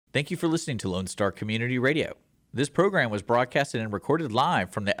Thank you for listening to Lone Star Community Radio. This program was broadcasted and recorded live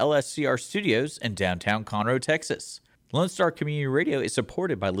from the LSCR studios in downtown Conroe, Texas. Lone Star Community Radio is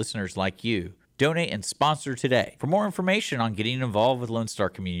supported by listeners like you. Donate and sponsor today. For more information on getting involved with Lone Star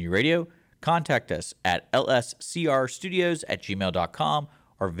Community Radio, contact us at lscrstudios@gmail.com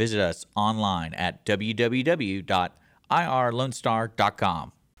or visit us online at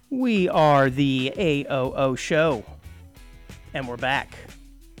www.irlonestar.com. We are the AOO Show, and we're back.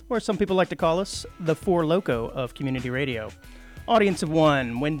 Or some people like to call us the Four Loco of community radio. Audience of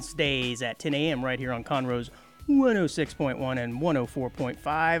One, Wednesdays at 10 a.m. right here on Conroe's 106.1 and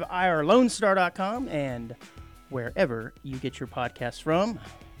 104.5, irlonestar.com, and wherever you get your podcasts from.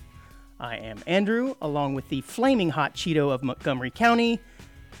 I am Andrew, along with the flaming hot Cheeto of Montgomery County,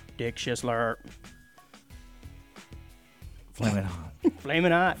 Dick Schisler. Flaming hot.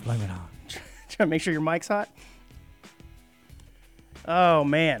 Flaming hot. Flaming hot. Trying to make sure your mic's hot. Oh,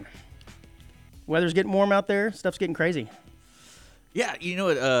 man. Weather's getting warm out there. Stuff's getting crazy. Yeah, you know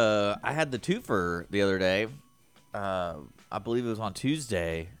what? I had the twofer the other day. I believe it was on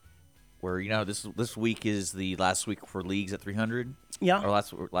Tuesday, where this week is the last week for leagues at 300. Yeah. Or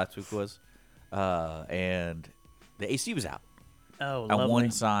last week was, and the AC was out. Oh, on lovely. one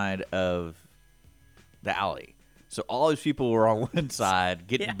side of the alley. So all these people were on one side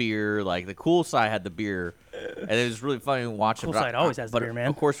getting beer. Like the cool side had the beer, and it was really funny watching. Cool side always has the beer, man.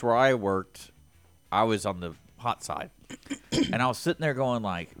 Of course, where I worked, I was on the hot side, and I was sitting there going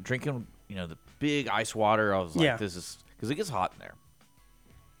like drinking, the big ice water. I was like, this is because it gets hot in there,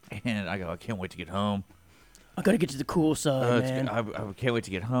 and I go, I can't wait to get home. I gotta get to the cool side, man. I can't wait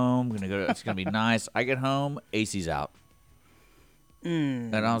to get home. It's gonna be nice. I get home, AC's out.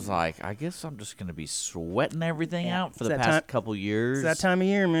 And I was like, I guess I'm just going to be sweating everything out for the past couple years. It's that time of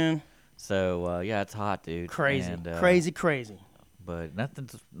year, man. So, it's hot, dude. Crazy. And, crazy. But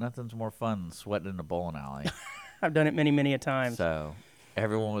nothing's more fun than sweating in a bowling alley. I've done it many, many a time. So,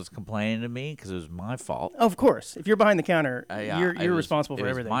 everyone was complaining to me because it was my fault. Oh, of course. If you're behind the counter, you're responsible for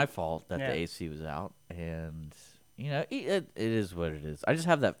everything. It was my fault that the AC was out. And, it is what it is. I just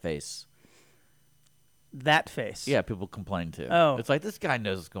have that face. That face. Yeah, people complain too. Oh. It's like, this guy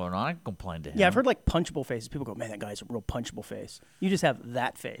knows what's going on. I can complain to him. Yeah, I've heard like punchable faces. People go, man, that guy's a real punchable face. You just have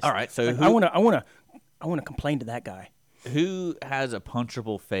that face. All right, so like, I want to complain to that guy. Who has a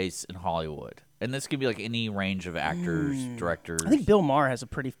punchable face in Hollywood? And this could be like any range of actors, directors. I think Bill Maher has a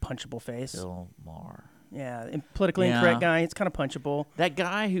pretty punchable face. Bill Maher. Yeah, politically incorrect guy. It's kind of punchable. That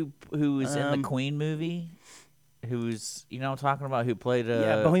guy who was in the Queen movie. Who's, I'm talking about, who played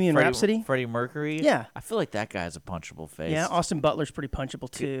Bohemian Rhapsody? Freddie Mercury? Yeah. I feel like that guy has a punchable face. Yeah, Austin Butler's pretty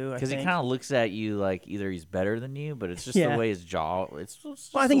punchable, too, because he kind of looks at you like either he's better than you, but it's just the way his jaw...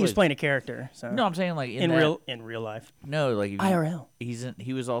 I think he was playing a character. So. No, I'm saying like in real life. No, like... IRL.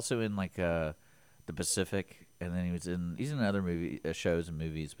 He was also in like The Pacific, and then he's in other shows and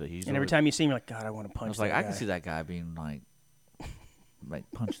movies, but he's... And every time you see him, you're like, God, I want to punch that guy. I can see that guy being like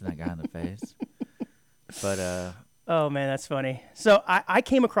punching that guy in the face. But oh man, that's funny. So I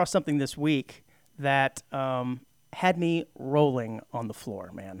came across something this week that had me rolling on the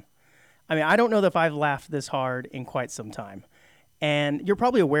floor, man. I mean, I don't know if I've laughed this hard in quite some time. And you're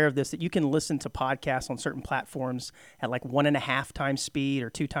probably aware of this, that you can listen to podcasts on certain platforms at like 1.5 times speed or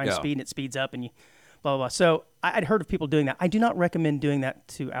 2 times speed, and it speeds up and you blah, blah, blah. So I'd heard of people doing that. I do not recommend doing that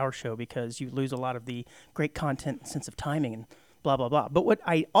to our show because you lose a lot of the great content and sense of timing and blah, blah, blah. But what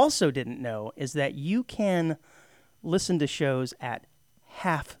I also didn't know is that you can listen to shows at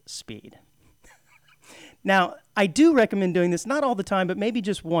half speed. Now, I do recommend doing this, not all the time, but maybe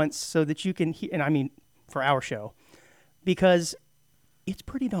just once so that you can hear, and I mean for our show, because it's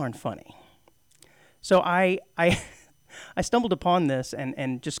pretty darn funny. So I stumbled upon this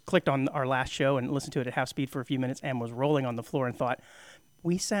and just clicked on our last show and listened to it at half speed for a few minutes and was rolling on the floor and thought,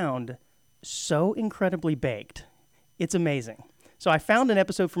 we sound so incredibly baked. It's amazing. So I found an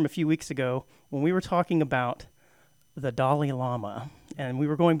episode from a few weeks ago when we were talking about the Dalai Lama, and we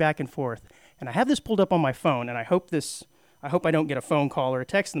were going back and forth. And I have this pulled up on my phone, and I hope I don't get a phone call or a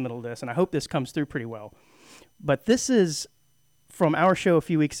text in the middle of this, and I hope this comes through pretty well. But this is from our show a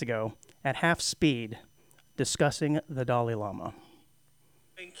few weeks ago at half speed discussing the Dalai Lama.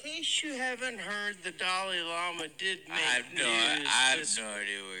 In case you haven't heard, the Dalai Lama did make news. I have no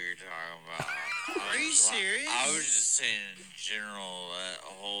idea what you're talking about. Are you serious? I was just saying in general that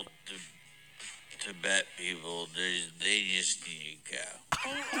whole Tibet people, they just need to go.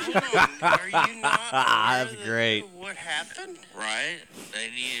 Hold on. Are you not aware That's great. What happened? Right?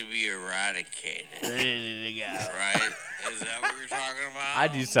 They need to be eradicated. They need to go. Right? Is that what you're talking about? I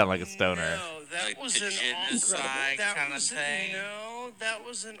do sound like a stoner. No, that Like was the an genocide kind of thing? No, that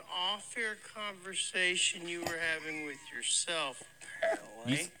was an off-air conversation you were having with yourself,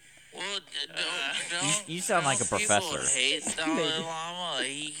 apparently. Well, don't You sound like a people professor. hate Dalai Lama. Like,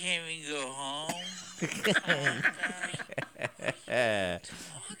 he can't even go home.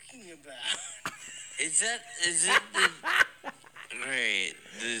 Talking about. Is it the... Great.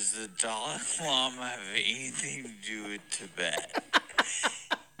 Does the Dalai Lama have anything to do with Tibet?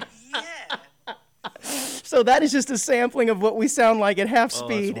 Yeah. So that is just a sampling of what we sound like at half Oh,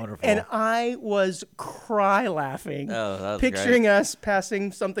 that's speed. wonderful. And I was cry laughing, Oh, that was picturing great. us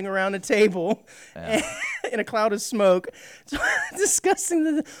passing something around a table in a cloud of smoke, discussing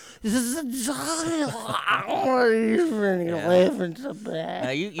the. Now,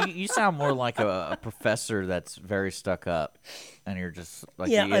 you sound more like a professor that's very stuck up, and you're just like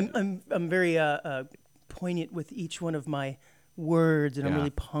Yeah, you- I'm very poignant with each one of my words, and I'm Yeah. really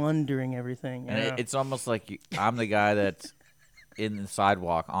pondering everything. and yeah. it's almost like I'm the guy that's on the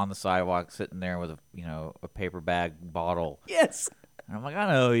sidewalk, sitting there with a paper bag bottle, Yes. and I'm like,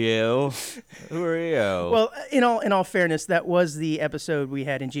 I know you. Who are you? Well, in all fairness, that was the episode we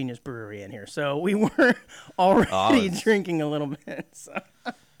had Ingenious Brewery in here, so we were already it's- drinking a little bit. So.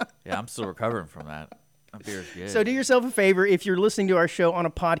 yeah, I'm still recovering from that. That beer's good. So do yourself a favor, if you're listening to our show on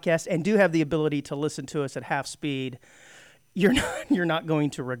a podcast and do have the ability to listen to us at half speed, you're not going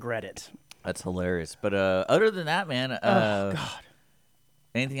to regret it. That's hilarious. But other than that, man, God.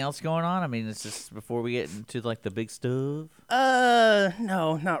 anything else going on? I mean, it's just before we get into like the big stuff.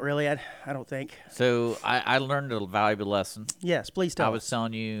 No, not really. I don't think. So I learned a valuable lesson. Yes, please tell I was us.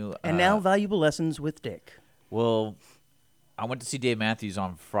 telling you. And now, valuable lessons with Dick. Well, I went to see Dave Matthews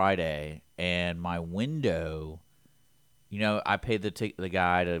on Friday, and my window, I paid the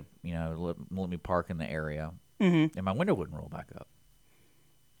guy to, let me park in the area, and my window wouldn't roll back up.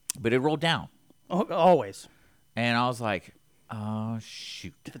 But it rolled down. Oh, always. And I was like, oh,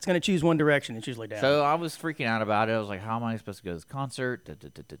 shoot. If it's going to choose one direction, it's usually down. So I was freaking out about it. I was like, how am I supposed to go to this concert?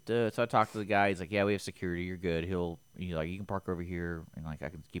 So I talked to the guy. He's like, yeah, we have security. You're good. He's like, you can park over here, and like I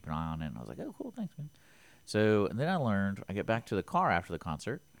can keep an eye on it. And I was like, oh, cool, thanks, man. So and then I get back to the car after the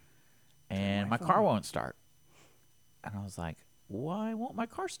concert, and my car won't start. And I was like, why won't my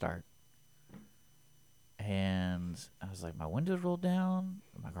car start? And I was like, my windows rolled down,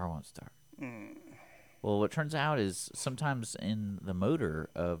 my car won't start. Well, what turns out is sometimes in the motor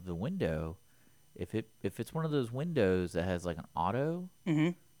of the window, if it's one of those windows that has like an auto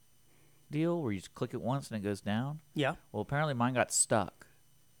deal where you just click it once and it goes down. Yeah. Well, apparently mine got stuck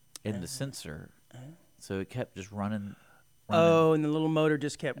in the sensor, so it kept just running. Oh, and the little motor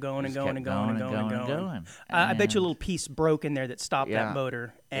just kept going and Just going kept and going and going and going. I bet you a And- little piece broke in there that stopped Yeah. that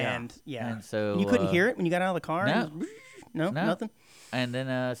motor. And yeah. And so, you couldn't hear it when you got out of the car? no. It was- no, No. nothing? And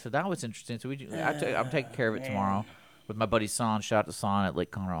then, so that was interesting. So I'm taking care of it tomorrow with my buddy Son. Shout out to Son at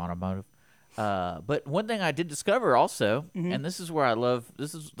Lake Conroe Automotive. But one thing I did discover also, and this is where I love.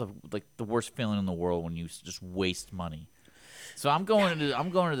 This is the worst feeling in the world when you just waste money. So I'm going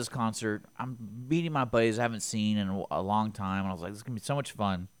to this concert. I'm meeting my buddies I haven't seen in a long time, and I was like, this is gonna be so much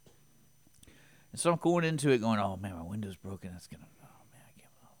fun. And so I'm going into it, going, oh man, my window's broken. I can't.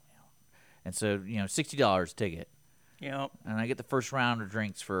 And so $60 ticket. Yeah. And I get the first round of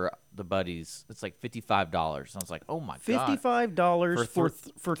drinks for the buddies. It's like $55. And I was like, oh my god, $55 For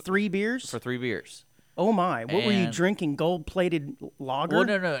for 3 beers? for 3 beers. Oh my! What were you And- drinking? Gold-plated lager? Well,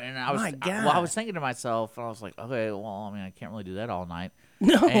 no. And I was, My God. well, I was thinking to myself, and I was like, okay, well, I mean, I can't really do that all night.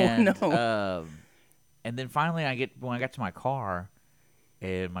 No, and, no. And then finally, when I got to my car,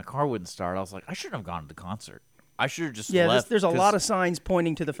 and my car wouldn't start, I was like, I shouldn't have gone to the concert. I should have just Yeah, left. there's a lot of signs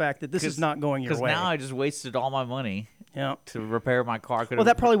pointing to the fact that this is not going your Because way. now I just wasted all my money Yeah. to repair my car. Well,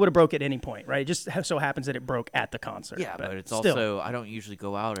 that probably would have broke at any point, right? It just so happens that it broke at the concert. Yeah, but it's still, also I don't usually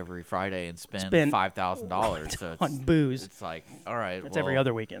go out every Friday and spend Spend $5,000. So on booze. it's like, all right, That's every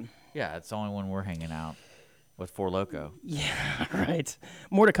other weekend. Yeah, it's only when we're hanging out with Four Loko. Right.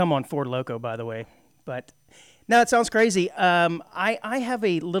 More to come on Ford Loco, by the way. But now it sounds crazy. I have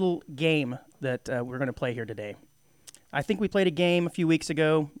a little game that we're going to play here today. I think we played a game a few weeks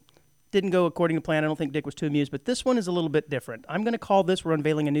ago. Didn't go according to plan. I don't think Dick was too amused, but this one is a little bit different. I'm going to call this, we're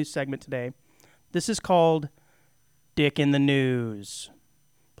unveiling a news segment today. This is called Dick in the News.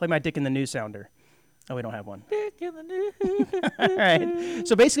 Play my Dick in the News sounder. Oh, we don't have one. Dick in the news. All right.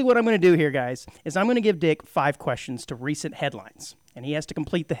 So basically what I'm going to do here, guys, is I'm going to give Dick 5 questions to recent headlines. And he has to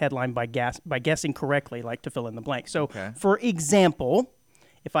complete the headline by guessing correctly, like to fill in the blank. So, Okay. for example,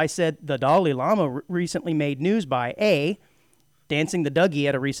 if I said the Dalai Lama recently made news by A, dancing the Dougie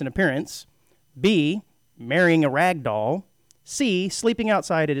at a recent appearance, B, marrying a rag doll, C, sleeping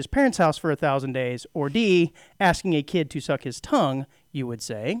outside at his parents' house for 1,000 days, or D, asking a kid to suck his tongue, you would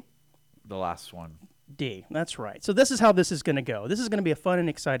say. The last one. D. That's right. So this is how this is going to go. This is going to be a fun and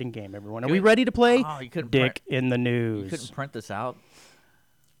exciting game, everyone. Are we ready to play? Oh, you couldn't Dick print. in the News. You couldn't print this out.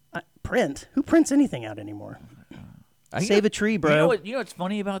 Print? Who prints anything out anymore? Save a tree, bro. You know what's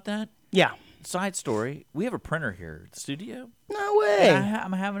funny about that? Yeah. Side story. We have a printer here at the studio. No way. And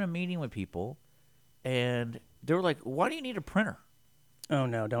I'm having a meeting with people, and they were like, "Why do you need a printer?" Oh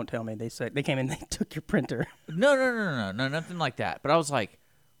no! Don't tell me. They said they came in. They took your printer. No, nothing like that. But I was like,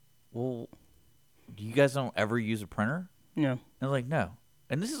 "Well, you guys don't ever use a printer?" No. And they're like, "No."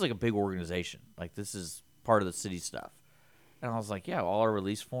 And this is like a big organization. Like this is part of the city stuff. And I was like, "Yeah, all our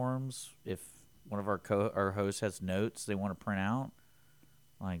release forms. If one of our hosts has notes they want to print out,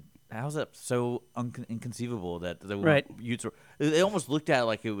 like." How's that so inconceivable that they Right. use? They almost looked at it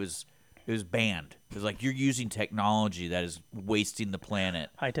like it was banned. It was like you're using technology that is wasting the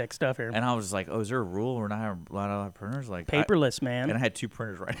planet. High tech stuff here. And I was like, "Oh, is there a rule we're not allowed to have printers?" Like Paperless, man. And I had 2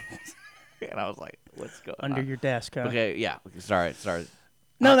 printers right, and I was like, "What's going on?" Under your desk, huh? Okay, yeah. Sorry.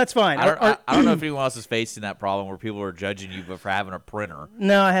 No, that's fine. I don't know if anyone else is facing that problem where people are judging you for having a printer.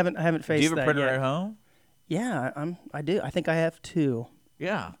 No, I haven't faced that Do you have a printer yet. at home? Yeah, I do. I think I have 2.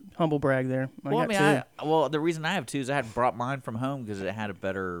 Yeah. Humble brag there. Well, I got mean, 2. the reason I have 2 is I had brought mine from home because it had a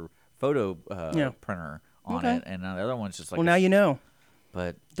better photo printer on Okay. it, and the other one's just like. Well, now you know.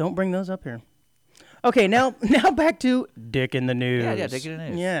 But Don't bring those up here. Okay, now back to Dick in the News. Yeah, Dick in the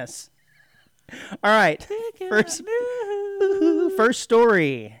News. Yes. All right. First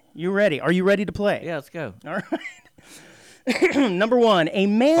story. You ready? Are you ready to play? yeah, let's go. All right. Number 1, a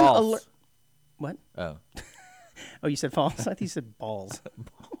man False. What? Oh, Oh, you said false? I thought you said balls. I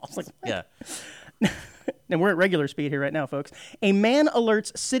was like, yeah. and we're at regular speed here right now, folks. A man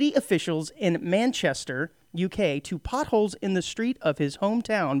alerts city officials in Manchester, UK, to potholes in the street of his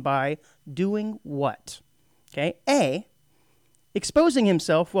hometown by doing what? Okay. A, exposing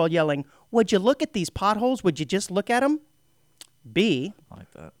himself while yelling, "Would you look at these potholes? Would you just look at them?" B, I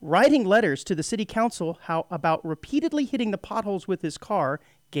like that. writing letters to the city council about repeatedly hitting the potholes with his car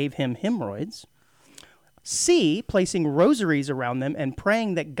gave him hemorrhoids. C, placing rosaries around them and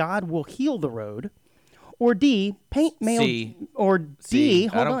praying that God will heal the road. Or D, paint male. C. Or D, C.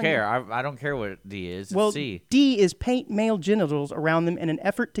 hold I don't on. care. I don't care what D is. It's Well, C. D is paint male genitals around them in an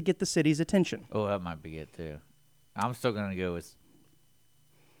effort to get the city's attention. Oh, that might be it too. I'm still gonna go with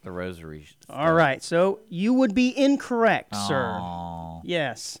the rosary. All right, so you would be incorrect, sir. Aw.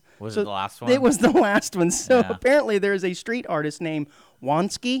 Yes. Was So it the last one? It was the last one. So Yeah. apparently there is a street artist named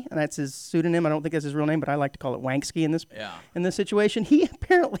Wansky, and that's his pseudonym. I don't think that's his real name, but I like to call it Wanksky in this Yeah. situation. He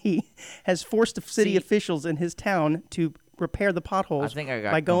apparently has forced the city See- officials in his town to repair the potholes I think I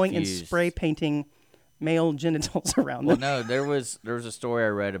got by going and confused. spray painting male genitals around Well, them. no, there was a story I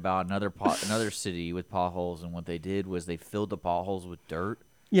read about another city with potholes, and what they did was they filled the potholes with dirt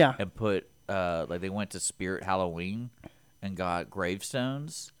Yeah. and put like they went to Spirit Halloween and got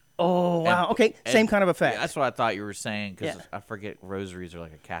gravestones. Oh, wow. And- Okay, and- same kind of effect. Yeah, that's what I thought you were saying because Yeah. I forget rosaries are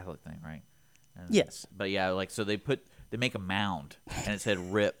like a Catholic thing, right? And- Yes. But yeah, like so they make a mound and it said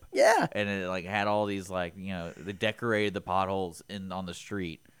 "RIP." Yeah. And it like had all these like they decorated the potholes on the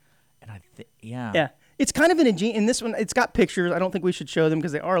street, and I think Yeah. It's kind of in this one, it's got pictures. I don't think we should show them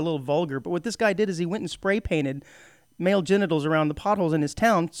because they are a little vulgar. But what this guy did is he went and spray painted male genitals around the potholes in his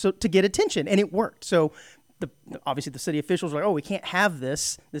town to get attention, and it worked. So obviously the city officials were like, "Oh, we can't have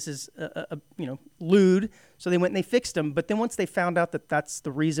this. This is lewd." So they went and they fixed them. But then once they found out that that's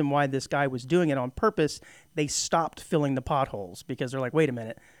the reason why this guy was doing it on purpose, they stopped filling the potholes because they're like, "Wait a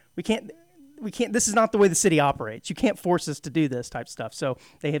minute, we can't. This is not the way the city operates. You can't force us to do this type stuff." So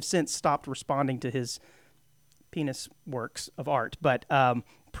they have since stopped responding to his penis works of art. But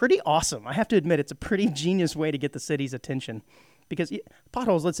pretty awesome. I have to admit, it's a pretty genius way to get the city's attention because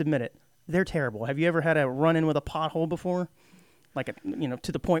potholes, let's admit it, they're terrible. Have you ever had a run-in with a pothole before? Like,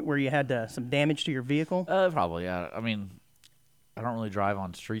 to the point where you had some damage to your vehicle? Probably. Yeah. I mean, I don't really drive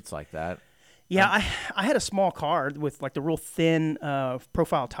on streets like that. Yeah, I had a small car with like the real thin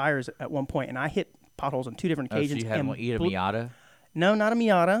profile tires at one point, and I hit potholes on 2 different Oh, so occasions. you had and you had a blew- Miata? No, not a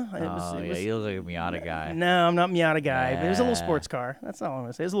Miata. You look like a Miata guy. No, I'm not a Miata guy. But it was a little Yeah. sports car. That's all I'm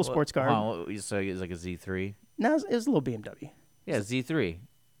gonna say. It was a little sports car. So it was like a Z3? No, it was a little BMW. Yeah, Z3.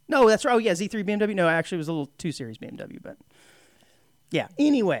 No, that's right. Oh, yeah, Z3 BMW. No, actually, it was a little 2 Series BMW. But yeah.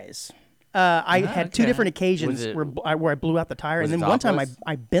 Anyways, I had 2 Okay. different occasions Was it- where I blew out the tire, was and it then one time topless?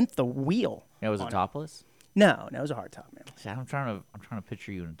 I bent the wheel. Yeah, was it topless? No, it was a hard top, man. See, I'm trying to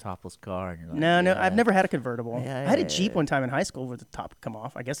picture you in a topless car, and you're like, No, yeah. I've never had a convertible. Yeah, I had a yeah, Jeep yeah. one time in high school where the top come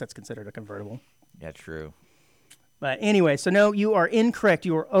off. I guess that's considered a convertible. Yeah, true. But anyway, so no, you are incorrect.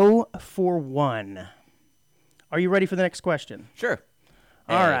 You are 0 for 1. Are you ready for the next question? Sure.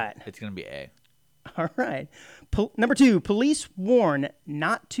 All A. right. It's going to be A. All right. Number 2, police warn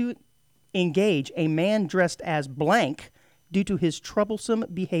not to engage a man dressed as blank due to his troublesome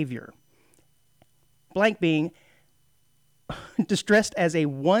behavior. Blank being distressed as a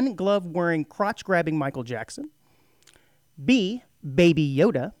one-glove-wearing, crotch-grabbing Michael Jackson. B, Baby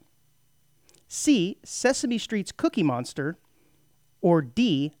Yoda. C, Sesame Street's Cookie Monster. Or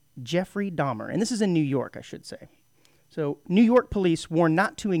D, Jeffrey Dahmer. And this is in New York, I should say. So, New York police warn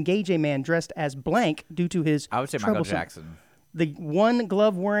not to engage a man dressed as blank due to his I would say Michael troublesome- Jackson. The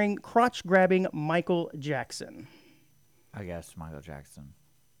one-glove-wearing, crotch-grabbing Michael Jackson. I guess Michael Jackson.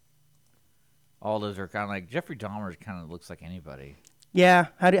 All those are kind of like Jeffrey Dahmer. Kind of looks like anybody. Yeah.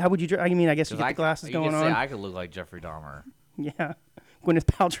 How would you? I mean, I guess you 'Cause get the glasses you going could say on. I could look like Jeffrey Dahmer. Yeah. Gwyneth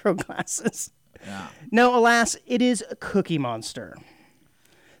Paltrow glasses. Yeah. No, alas, it is Cookie Monster.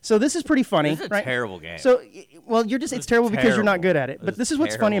 So this is pretty funny. This is a right? terrible game. So, well, it's terrible because you're not terrible. good at it. This But is this is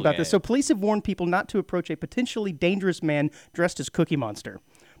what's funny terrible about this. game. So police have warned people not to approach a potentially dangerous man dressed as Cookie Monster.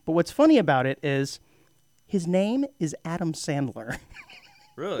 But what's funny about it is his name is Adam Sandler.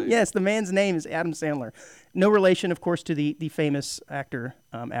 Really? Yes, the man's name is Adam Sandler. No relation, of course, to the famous actor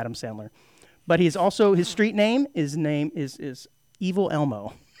Adam Sandler. But he's also, his street name is Evil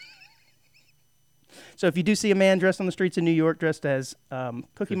Elmo. So if you do see a man dressed on the streets in New York dressed as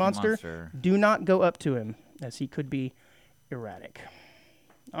Cookie Monster, do not go up to him, as he could be erratic.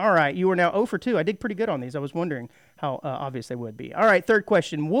 All right, you are now 0 for 2. I did pretty good on these. I was wondering how obvious they would be. All right, third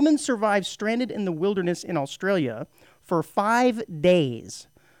question. Woman survives stranded in the wilderness in Australia for 5 days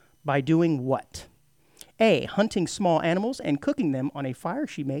by doing what? A, hunting small animals and cooking them on a fire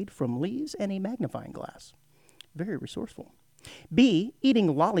she made from leaves and a magnifying glass. Very resourceful. B,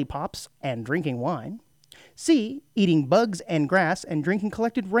 eating lollipops and drinking wine. C, eating bugs and grass and drinking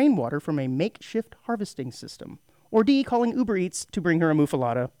collected rainwater from a makeshift harvesting system. Or D, calling Uber Eats to bring her a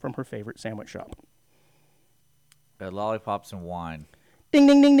muffalata from her favorite sandwich shop. Lollipops and wine. Ding,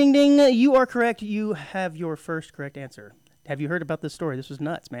 ding, ding, ding, ding. You are correct. You have your first correct answer. Have you heard about this story? This was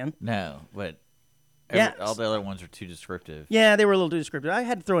nuts, man. No, but Yeah. all the other ones are too descriptive. Yeah, they were a little too descriptive. I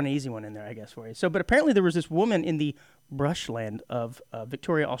had to throw an easy one in there, I guess, for you. So, but apparently there was this woman in the brushland of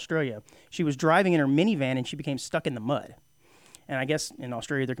Victoria, Australia. She was driving in her minivan and she became stuck in the mud. And I guess in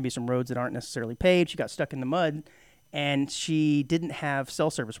Australia there can be some roads that aren't necessarily paved. She got stuck in the mud, and she didn't have cell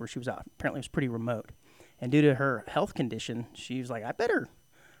service where she was at. Apparently it was pretty remote. And due to her health condition, she was like, I better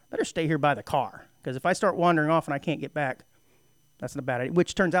stay here by the car, because if I start wandering off and I can't get back, that's not a bad idea,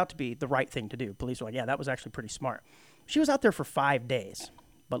 which turns out to be the right thing to do. Police were like, yeah, that was actually pretty smart. She was out there for 5 days,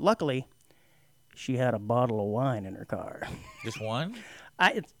 but luckily she had a bottle of wine in her car. Just one?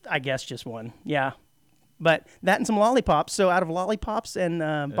 I guess just one, yeah. But that and some lollipops. So out of lollipops and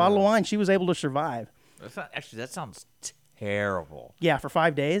bottle of wine, she was able to survive. Actually, that sounds terrible. Yeah, for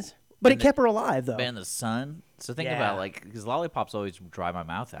 5 days. But it kept her alive, though. Been in the sun. So think Yeah. about, like, because lollipops always dry my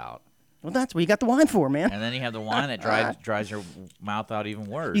mouth out. Well, that's what you got the wine for, man. And then you have the wine that dries your mouth out even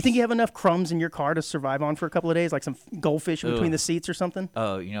worse. You think you have enough crumbs in your car to survive on for a couple of days, like some goldfish in between Ugh. the seats or something?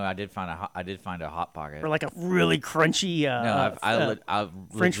 Oh, I did find a hot pocket. Or like a really crunchy No, I've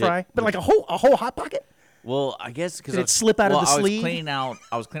French legit- fry? But like a whole Hot Pocket? Well, I guess because Did it slip out of the sleeve? I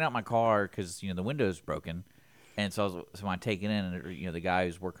was cleaning out my car because the window's broken, and so I take it in, and the guy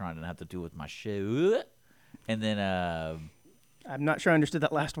who's working on it didn't have to do with my shoe, and then I'm not sure I understood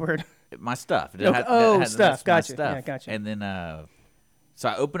that last word. my stuff. Okay. Stuff. That's my Gotcha. stuff. Yeah, gotcha. And then so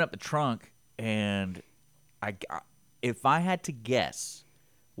I open up the trunk, and if I had to guess,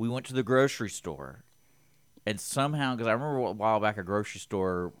 we went to the grocery store, and somehow, because I remember a while back a grocery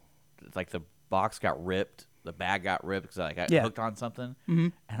store, like the box got ripped, the bag got ripped because I got hooked on something,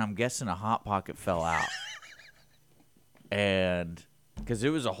 and I'm guessing a Hot Pocket fell out, and because it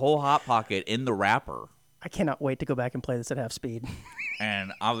was a whole Hot Pocket in the wrapper, I cannot wait to go back and play this at half speed.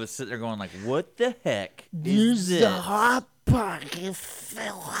 and I was sitting there going like, "What the heck is this?" Hot Pocket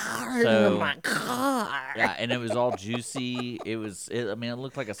fell out So- of my car. Yeah, and it was all juicy. It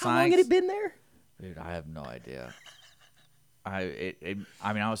looked like a How long science. had it been there? Dude, I have no idea. I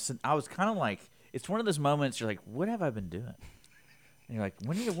was kind of like, it's one of those moments you're like, what have I been doing? And you're like,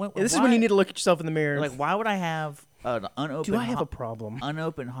 This is when you need to look at yourself in the mirror. like, why would I have an unopened? Do I have a problem?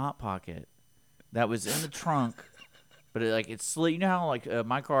 Unopened Hot Pocket that was in the trunk, but it slid. You know how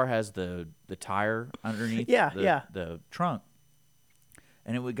my car has the tire underneath? Yeah, the trunk,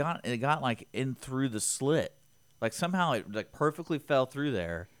 and it got like in through the slit, like somehow it like perfectly fell through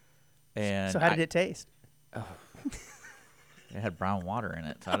there. And So how did it taste? It had brown water in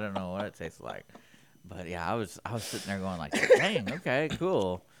it, so I don't know what it tastes like. But yeah, I was sitting there going like, dang, okay,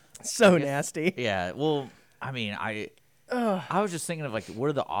 cool. So nasty. Yeah, well, I mean, I was just thinking of like, what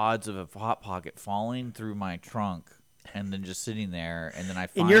are the odds of a Hot Pocket falling through my trunk and then just sitting there, and then I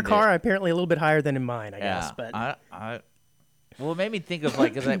find In your car, apparently a little bit higher than in mine, I guess. But well, it made me think of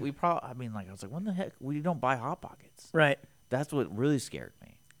like, cause I was like, when the heck we don't buy Hot Pockets? right. That's what really scared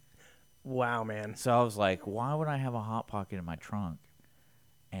me. Wow, man. So I was like, why would I have a Hot Pocket in my trunk?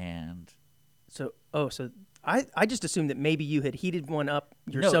 And So I just assumed that maybe you had heated one up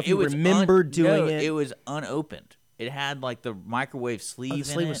yourself. it You was remembered doing no, it. It was unopened. It had like the microwave sleeve. The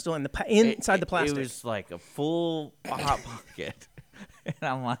sleeve in was it. still in inside the plastic. It was like a full Hot Pocket, and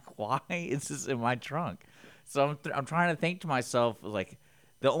I'm like, why is this in my trunk? So I'm trying to think to myself like,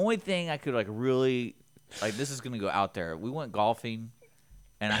 the only thing I could like really like, this is gonna go out there. We went golfing,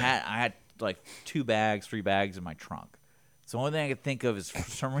 and I had like 3 bags in my trunk. So the only thing I could think of is for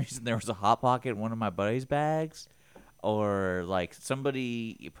some reason there was a Hot Pocket in one of my buddy's bags, or like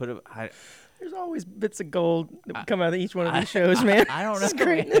somebody put a. There's always bits of gold that would come out of each one of these shows, man. I don't know. It's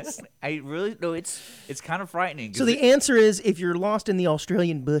greatness. I really no. It's kind of frightening. So the answer is, if you're lost in the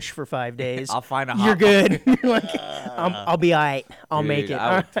Australian bush for 5 days, I'll find a you're Hot good. You're like, I'll be all right. I'll make Dude, it. I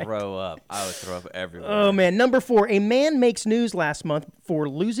All would right. throw up. I would throw up everywhere. Oh, man. Number 4, a man makes news last month for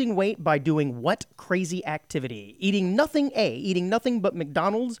losing weight by doing what crazy activity? Eating nothing but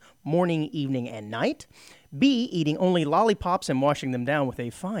McDonald's morning, evening, and night. B, eating only lollipops and washing them down with a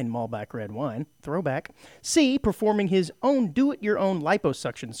fine Malbec red wine. Throwback. C, performing his own do-it-your-own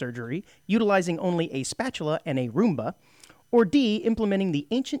liposuction surgery, utilizing only a spatula and a Roomba. Or D, implementing the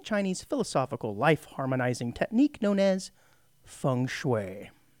ancient Chinese philosophical life-harmonizing technique known as feng shui.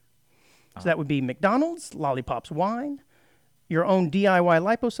 So that would be McDonald's, lollipops, wine, your own DIY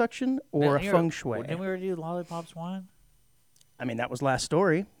liposuction, or feng shui. Didn't we already do lollipops wine? I mean, that was last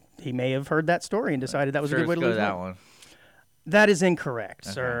story. He may have heard that story and decided that was a good way to let's lose go to weight. that one. That is incorrect,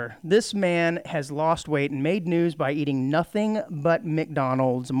 sir. This man has lost weight and made news by eating nothing but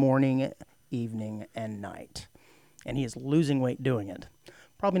McDonald's morning, evening, and night. And he is losing weight doing it.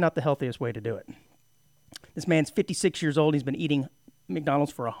 Probably not the healthiest way to do it. This man's 56 years old. He's been eating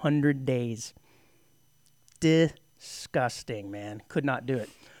McDonald's for 100 days. Disgusting, man. Could not do it.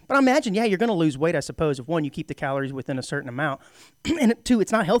 But I imagine, yeah, you're going to lose weight, I suppose, if, 1, you keep the calories within a certain amount, and 2,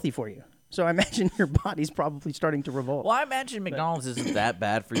 it's not healthy for you. So I imagine your body's probably starting to revolt. Well, I imagine McDonald's isn't that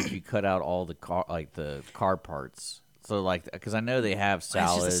bad for you if you cut out all the car parts. So like, because I know they have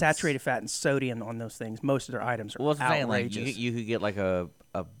salads. It's just the saturated fat and sodium on those things. Most of their items are Well, that's what I'm saying. Like outrageous. you could get like a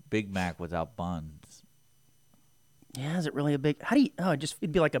Big Mac without buns. Yeah, is it really a big? How do you? Oh,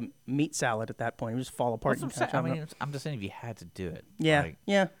 it'd be like a meat salad at that point. It would just fall apart. That's what I'm saying. I mean, I'm just saying if you had to do it. yeah, Like,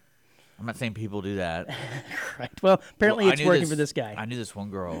 yeah. I'm not saying people do that. Right. Well, apparently Well, I it's knew working for this guy. I knew this one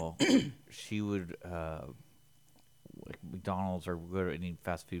girl. She would, like McDonald's or go to any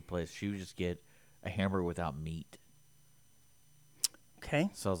fast food place. She would just get a hamburger without meat. Okay.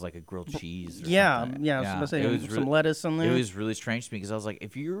 So it was like a grilled cheese. Or Yeah, something. yeah. I was going to say some lettuce on there. It was really strange to me because I was like,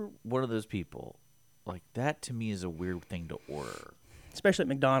 if you're one of those people, like that to me is a weird thing to order. Especially at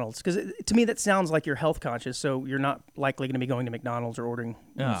McDonald's, because to me that sounds like you're health conscious, so you're not likely going to be going to McDonald's or ordering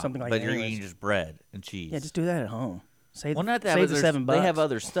something like but that. you're anyways. eating just bread and cheese. Yeah, just do that at home. Save, well, not that. save but the there's- $7. They have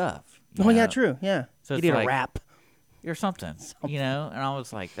other stuff. you Oh yeah, know? true. Yeah. So You it's need a like- wrap. Or something, you know. And I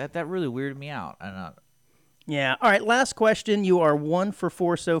was like, that really weirded me out. And Yeah. All right. Last question. You are 1 for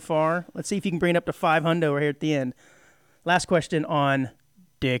 4 so far. Let's see if you can bring it up to 500 right here at the end. Last question on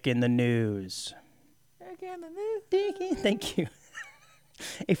Dick in the News. Dick, thank you.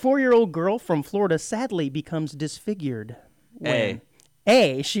 A 4-year-old girl from Florida sadly becomes disfigured when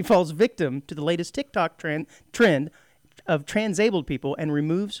A, she falls victim to the latest TikTok trend of transabled people and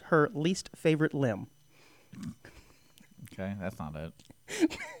removes her least favorite limb. okay, that's not it.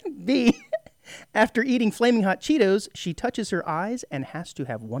 B, after eating Flaming Hot Cheetos, she touches her eyes and has to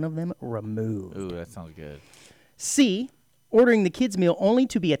have one of them removed. Ooh, that sounds good. C, ordering the kids' meal only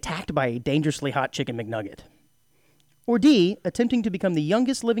to be attacked by a dangerously hot chicken McNugget. Or D, attempting to become the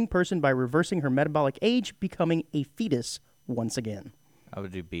youngest living person by reversing her metabolic age, becoming a fetus once again. I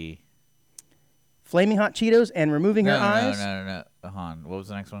would do B. Flaming Hot Cheetos and removing her eyes. No. Han, what was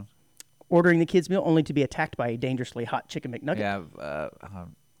the next one? Ordering the kids' meal only to be attacked by a dangerously hot chicken McNugget. Yeah,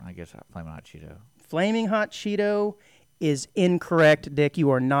 I guess Flaming Hot Cheeto. Flaming Hot Cheeto is incorrect, Dick. You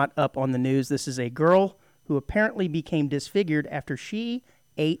are not up on the news. This is a girl who apparently became disfigured after she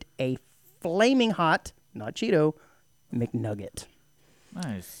ate a Flaming Hot, not Cheeto, McNugget.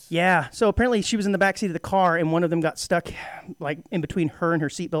 Nice. Yeah, so apparently she was in the backseat of the car, and one of them got stuck like in between her and her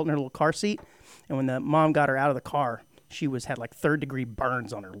seatbelt in her little car seat. And when the mom got her out of the car, she had like 3rd-degree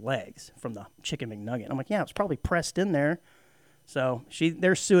burns on her legs from the chicken McNugget. I'm like, yeah, it was probably pressed in there. So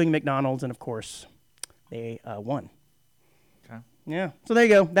they're suing McDonald's, and of course, they won. Okay. Yeah. So there you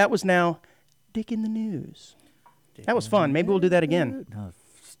go. That was now Dick in the News. That was fun. Maybe we'll do that again. No,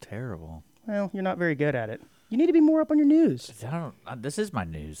 it's terrible. Well, you're not very good at it. You need to be more up on your news. This is my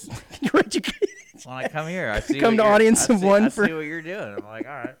news. You're educated. When I come here, I see Come to audience of one I for. see what you're doing. I'm like,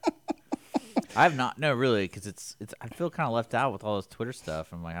 all right. I have not. No, really, because it's. I feel kind of left out with all this Twitter stuff.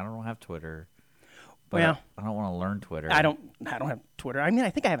 I'm like, I don't have Twitter. But Well, I don't want to learn Twitter. I don't have Twitter. I mean, I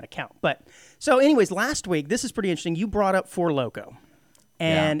think I have an account. But so, anyways, last week, this is pretty interesting. You brought up Four Loko,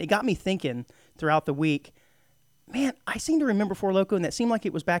 and it got me thinking throughout the week. Man, I seem to remember Four Loko, and that seemed like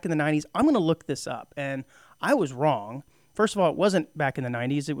it was back in the 90s. I'm going to look this up, and I was wrong. First of all, it wasn't back in the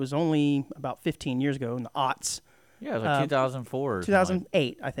 90s. It was only about 15 years ago in the aughts. Yeah, it was like 2004. Or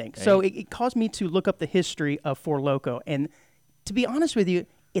 2008, I think. So it caused me to look up the history of Four Loko, and to be honest with you,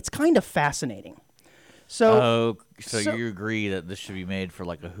 it's kind of fascinating. So you agree that this should be made for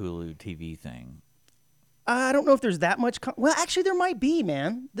like a Hulu TV thing? I don't know if there's that much. Well, actually, there might be,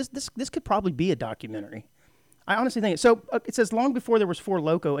 man. This could probably be a documentary. I honestly think it. So it says long before there was Four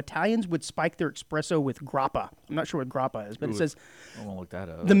Loko, Italians would spike their espresso with grappa. I'm not sure what grappa is, but it says I'm gonna look that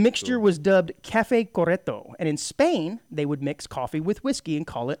up. the mixture was dubbed cafe corretto, and in Spain they would mix coffee with whiskey and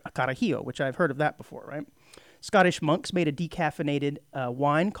call it a carajillo, which I've heard of that before, right? Scottish monks made a decaffeinated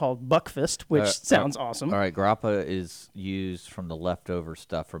wine called Buckfast, which sounds awesome. All right, grappa is used from the leftover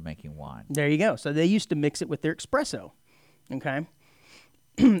stuff for making wine. There you go. So they used to mix it with their espresso. Okay.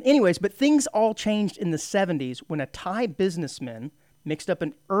 Anyways, but things all changed in the 70s when a Thai businessman mixed up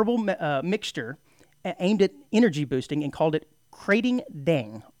an herbal mixture aimed at energy boosting and called it Krating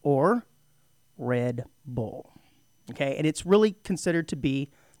Dang, or Red Bull. Okay, and it's really considered to be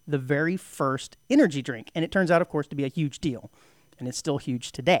the very first energy drink. And it turns out, of course, to be a huge deal. And it's still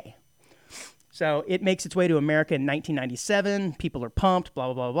huge today. So it makes its way to America in 1997. People are pumped, blah,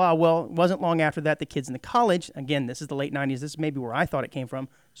 blah, blah, blah. Well, it wasn't long after that the kids in the college, again, this is the late 90s, this is maybe where I thought it came from,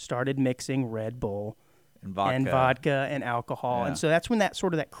 started mixing Red Bull and vodka and alcohol. Yeah. And so that's when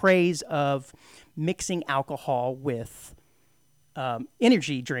that craze of mixing alcohol with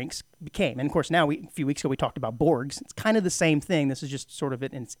energy drinks became. And, of course, now, a few weeks ago, we talked about Borgs. It's kind of the same thing. This is just sort of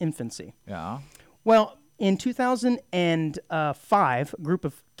it in its infancy. Yeah. Well, in 2005, a group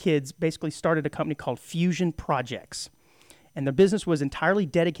of kids basically started a company called Fusion Projects. And their business was entirely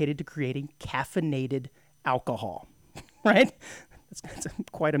dedicated to creating caffeinated alcohol. Right? That's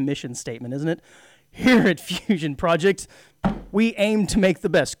quite a mission statement, isn't it? Here at Fusion Project, we aim to make the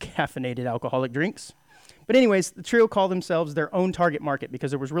best caffeinated alcoholic drinks. But anyways, the trio called themselves their own target market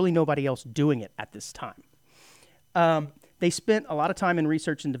because there was really nobody else doing it at this time. They spent a lot of time in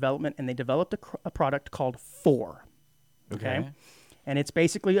research and development, and they developed a product called Four. Okay? And it's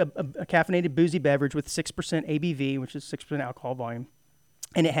basically a caffeinated boozy beverage with 6% ABV, which is 6% alcohol volume.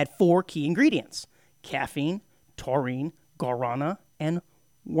 And it had 4 key ingredients: caffeine, taurine, guarana, and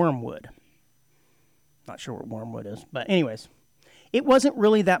wormwood. Not sure what wormwood is, but anyways. It wasn't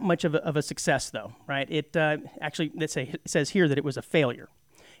really that much of a success, though, right? It actually, it says here that it was a failure.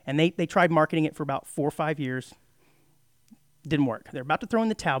 And they tried marketing it for about 4 or 5 years. Didn't work. They're about to throw in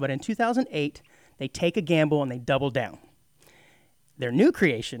the towel, but in 2008, they take a gamble and they double down. Their new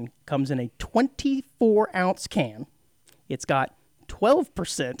creation comes in a 24-ounce can. It's got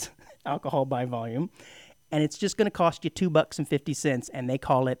 12% alcohol by volume, and it's just going to cost you $2.50, and they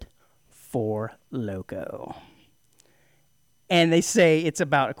call it Four Loko. And they say it's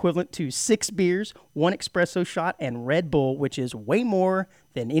about equivalent to 6 beers, 1 espresso shot, and Red Bull, which is way more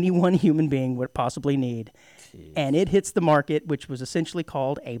than any one human being would possibly need. Jeez. And it hits the market, which was essentially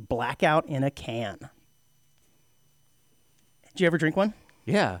called a blackout in a can. Did you ever drink one?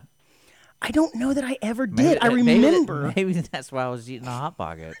 Yeah. I don't know that I ever did. I remember. Maybe that's why I was eating a Hot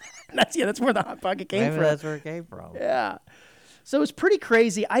Pocket. That's where the Hot Pocket came from. Maybe that's where it came from. Yeah. So it's pretty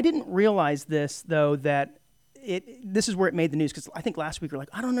crazy. I didn't realize this, though, that this is where it made the news, because I think last week we were like,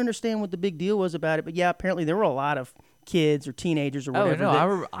 I don't understand what the big deal was about it. But yeah, apparently there were a lot of kids or teenagers or whatever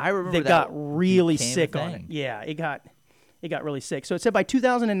I remember that got really sick on it. Yeah, it got really sick. So it said by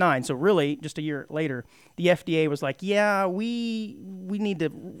 2009, so really just a year later, the FDA was like, yeah, we need to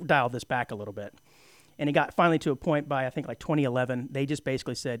dial this back a little bit. And it got finally to a point by, I think, like 2011, they just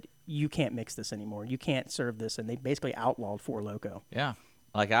basically said, you can't mix this anymore. You can't serve this. And they basically outlawed Four Loko. Yeah.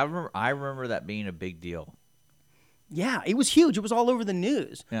 Like I remember that being a big deal. Yeah, it was huge. It was all over the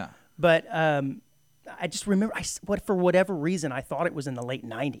news. Yeah. But I just remember, for whatever reason, I thought it was in the late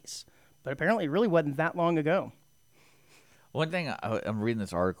 90s. But apparently it really wasn't that long ago. One thing, I'm reading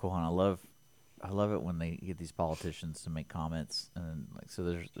this article, and I love I love it when they get these politicians to make comments, and like so.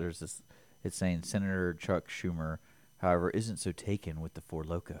 There's this. It's saying Senator Chuck Schumer, however, isn't so taken with the Four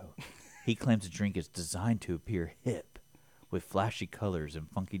Loko. He claims the drink is designed to appear hip, with flashy colors and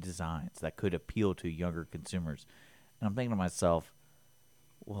funky designs that could appeal to younger consumers. And I'm thinking to myself,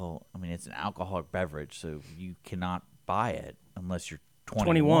 well, I mean, it's an alcoholic beverage, so you cannot buy it unless you're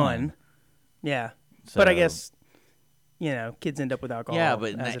 21. Yeah. So, But I guess, kids end up with alcohol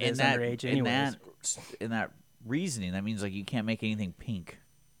but as it is underage anyways. in that reasoning, that means like you can't make anything pink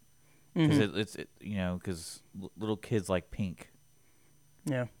because because little kids like pink.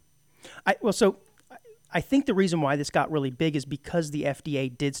 Yeah. I think the reason why this got really big is because the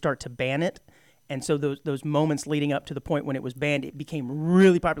FDA did start to ban it. And so those moments leading up to the point when it was banned, it became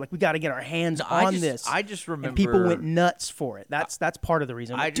really popular. Like, we got to get our hands on this. I just remember. And people went nuts for it. That's part of the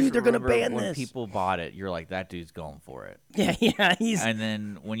reason. Like, dude, they're going to ban when this. When people bought it, you're like, that dude's going for it. Yeah. And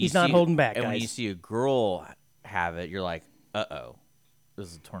then when he's not holding back, and guys. when you see a girl have it, you're like, uh-oh, this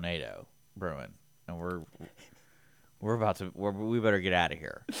is a tornado brewing. And we're about to, we better get out of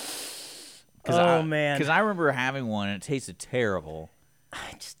here. Man. Because I remember having one, and it tasted terrible.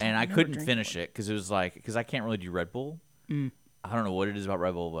 I couldn't finish it because it was like, because I can't really do Red Bull. I don't know what it is about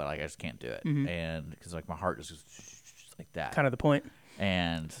Red Bull, but like I just can't do it. And because like my heart just goes like that. Kind of the point.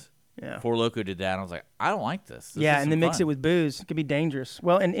 And Yeah. Four Loko did that, and I was like, I don't like this. And then mix it with booze. It could be dangerous.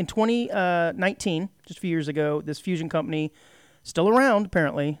 Well, in 2019, just a few years ago, this fusion company, still around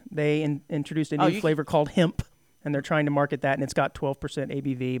apparently, they introduced a new flavor called hemp, and they're trying to market that, and it's got 12%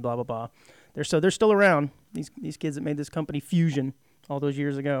 ABV, blah, blah, blah. They're still around, these kids that made this company Fusion all those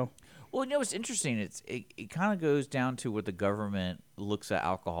years ago. Well, it's interesting. It kind of goes down to what the government looks at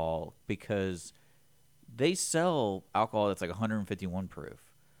alcohol, because they sell alcohol that's like 151 proof.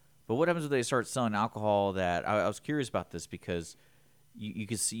 But what happens if they start selling alcohol that I was curious about this, because you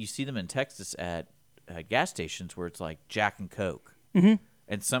see them in Texas at gas stations where it's like Jack and Coke, and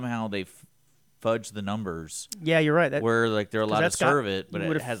somehow they fudge the numbers. Yeah, you're right. Where like they're allowed to serve it, but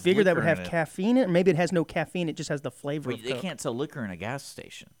it has figured that would liquor have in it. caffeine in it. Maybe it has no caffeine. It just has the flavor But of they Coke. can't sell liquor in a gas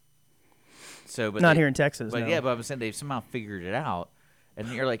station. So, but Not here in Texas. But no. yeah, but I'm saying they've somehow figured it out, and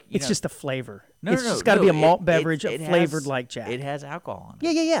you're like, It's just a flavor. No, it's no, just got to no, be a malt it beverage flavored has, like Jack. It has alcohol in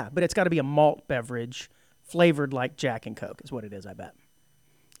it. Yeah. But it's got to be a malt beverage flavored like Jack and Coke is what it is, I bet.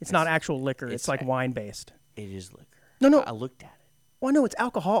 It's not actual liquor. It's like wine-based. It is liquor. No. I looked at it. Well, no, it's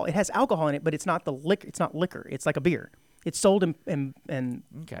alcohol. It has alcohol in it, but it's not the liquor. It's not liquor. It's like a beer. It's sold in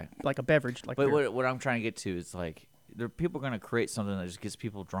Okay. like a beverage. Like But beer. what I'm trying to get to is like, people are going to create something that just gets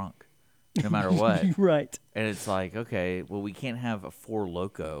people drunk, no matter what. Right. And it's like, okay, well, we can't have a Four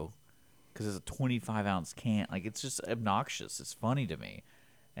Loko because it's a 25-ounce can. Like, it's just obnoxious. It's funny to me.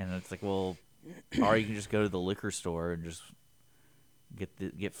 And it's like, well, or you can just go to the liquor store and just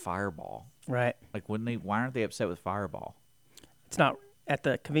get Fireball. Right. Like, why aren't they upset with Fireball? It's not at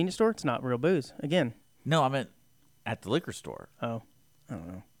the convenience store. It's not real booze. Again. No, I meant at the liquor store. Oh, I don't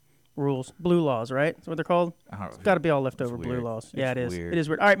know. Rules. Blue laws, right? That's what they're called? It's got to be all leftover blue weird. laws. Yeah, It's it is. weird. It is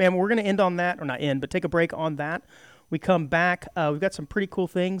weird. All right, man, we're going to end on that, or not end, but take a break on that. We come back. We've got some pretty cool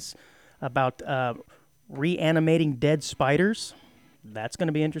things about reanimating dead spiders. That's going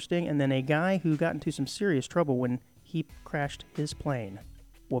to be interesting. And then a guy who got into some serious trouble when he crashed his plane.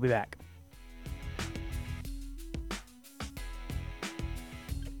 We'll be back.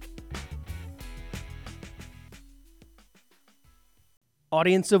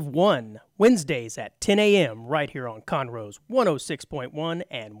 Audience of One, Wednesdays at 10 a.m. right here on Conroe's 106.1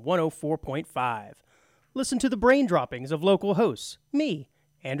 and 104.5. Listen to the brain droppings of local hosts, me,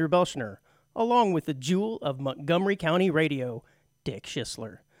 Andrew Belshner, along with the jewel of Montgomery County radio, Dick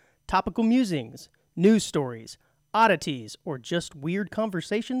Schisler. Topical musings, news stories, oddities, or just weird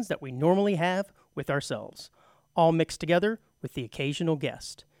conversations that we normally have with ourselves, all mixed together with the occasional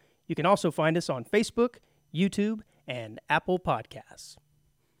guest. You can also find us on Facebook, YouTube, and Apple Podcasts.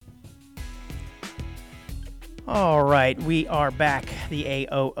 All right, we are back, the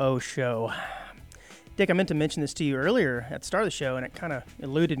AOO show. Dick, I meant to mention this to you earlier at the start of the show, and it kind of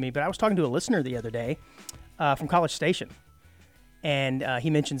eluded me, but I was talking to a listener the other day from College Station, and he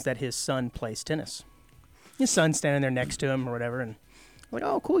mentions that his son plays tennis. His son's standing there next to him or whatever, and I'm like,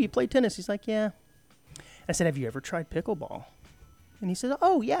 oh, cool, you play tennis? He's like, yeah. I said, have you ever tried pickleball? And he said,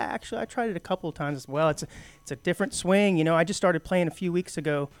 oh, yeah, actually, I tried it a couple of times as well. It's a different swing. You know, I just started playing a few weeks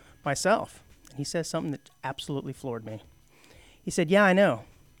ago myself. And he says something that absolutely floored me. He said, yeah, I know.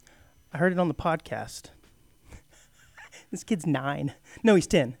 I heard it on the podcast. This kid's 9. No, he's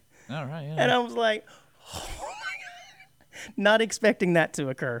 10. All right, yeah. And I was like, oh, my God. Not expecting that to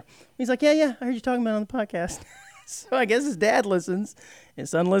occur. He's like, yeah, I heard you talking about it on the podcast. So I guess his dad listens. His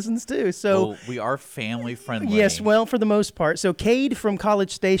son listens too. So Well, we are family friendly. yes, well, for the most part. So Cade from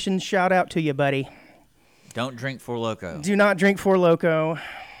College Station, shout out to you, buddy. Don't drink Four Loko. Do not drink Four Loko.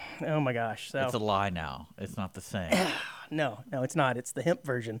 Oh my gosh. So It's a lie now. It's not the same. no, it's not. It's the hemp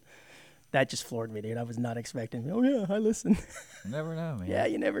version. That just floored me, dude. I was not expecting. Oh yeah, I listen. You never know, man. Yeah,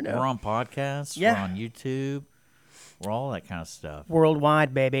 you never know. We're on podcasts. Yeah. We're on YouTube. We're all that kind of stuff.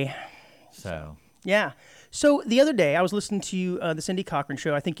 Worldwide, baby. So Yeah. So the other day, I was listening to the Cindy Cochran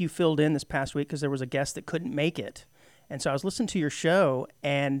show. I think you filled in this past week because there was a guest that couldn't make it. And so I was listening to your show,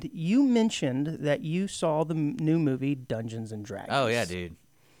 and you mentioned that you saw the new movie Dungeons and Dragons. oh yeah, dude.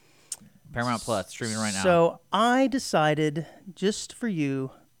 Paramount Plus streaming right now. So I decided, just for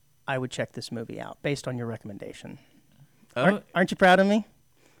you, I would check this movie out based on your recommendation. Oh, Aren't you proud of me?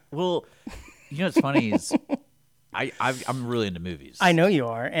 well, you know what's funny is I'm really into movies. I know you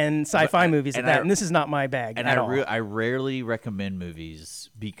are, and sci-fi movies and at that. I- And this is not my bag and at all. I rarely recommend movies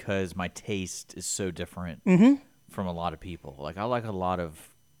because my taste is so different Mm-hmm. from a lot of people. Like I like a lot of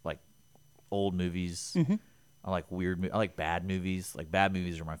like old movies. Mm-hmm. I like I like bad movies. Like bad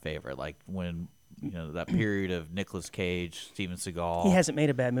movies are my favorite. Like when that period of Nicolas Cage, Steven Seagal. He hasn't made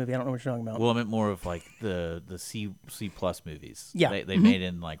a bad movie. I don't know what you're talking about. Well, I meant more of like the C plus movies. Yeah. they made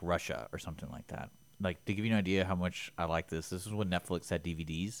in like Russia or something like that. Like to give you an idea how much I like this. This is when Netflix had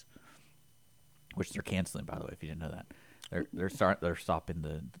DVDs, which they're canceling, by the way, if you didn't know that. They're stopping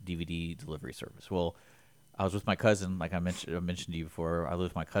the DVD delivery service. Well, I was with my cousin, like I mentioned to you before. I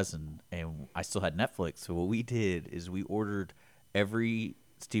lived with my cousin, and I still had Netflix. So what we did is we ordered every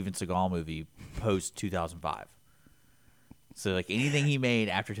Steven Seagal movie post 2005. So like anything he made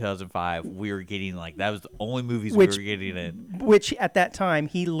after 2005, we were getting like that was the only movies Which- we were getting in. Which at that time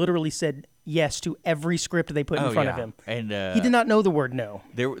he literally said yes to every script they put in front of him. And He did not know the word no.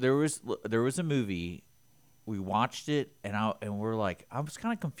 There was a movie. We watched it, and we're like, I was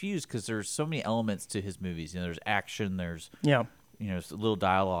kind of confused because there's so many elements to his movies. There's action, there's Yeah. a little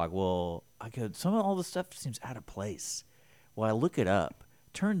dialogue. Well, I go, some of all this stuff seems out of place. Well, I look it up.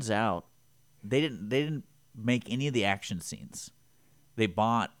 Turns out they didn't make any of the action scenes. They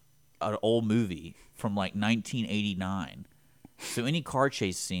bought an old movie from like 1989. So any car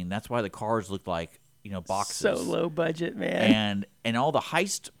chase scene, that's why the cars looked like boxes. So low budget, man. And all the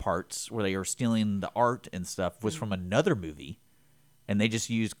heist parts where they are stealing the art and stuff was from another movie, and they just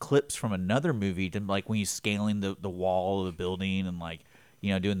used clips from another movie to like when he's scaling the wall of the building and like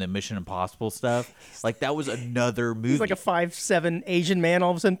doing the Mission Impossible stuff. Like that was another movie. He's like a 5'7" Asian man all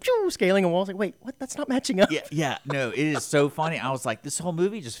of a sudden pew, scaling a wall. I was like, wait, what? That's not matching up. yeah, no, it is so funny. I was like, this whole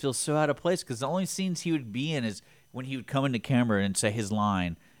movie just feels so out of place because the only scenes he would be in is when he would come into camera and say his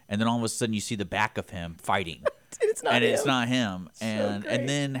line, and then all of a sudden you see the back of him fighting. It's not and him. it's not him. And great. and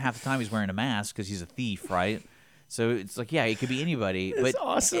then half the time he's wearing a mask because he's a thief, right? So it's like, yeah, it could be anybody. That's but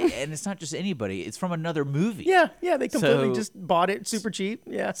awesome. And it's not just anybody. It's from another movie. Yeah, they completely So- just bought it super cheap.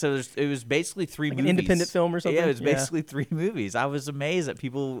 Yeah. So it was basically three Like movies. an independent film or something? Yeah, it was Yeah. basically 3 movies. I was amazed that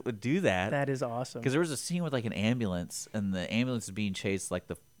people would do that. That is awesome. Because there was a scene with like an ambulance, and the ambulance is being chased like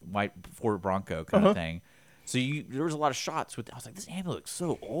the white Ford Bronco kind of thing. So there was a lot of shots with. I was like, this ambulance looks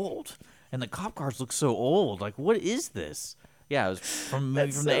so old, and the cop cars look so old. Like, what is this? Yeah, it was from a movie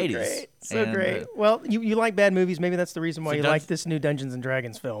That's from so the 80s. great. So And, great. Well, you like bad movies. Maybe that's the reason why So you Dun- like this new Dungeons and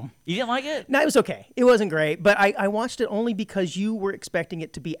Dragons film. You didn't like it? No, it was okay. It wasn't great, but I watched it only because you were expecting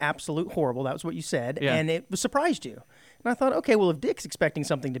it to be absolute horrible. That was what you said, Yeah. and it surprised you. And I thought, okay, well, if Dick's expecting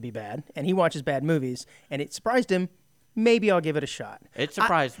something to be bad, and he watches bad movies, and it surprised him, maybe I'll give it a shot. It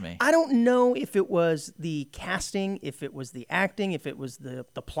surprised me. I don't know if it was the casting, if it was the acting, if it was the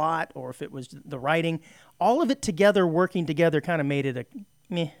plot, or if it was the writing. All of it together, working together, kind of made it a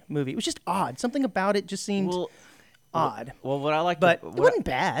meh movie. It was just odd. Something about it just seemed odd. Well, what I liked, But it wasn't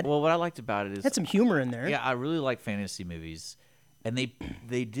bad. Well, what I liked about it is, It had some humor in there. yeah, I really like fantasy movies, and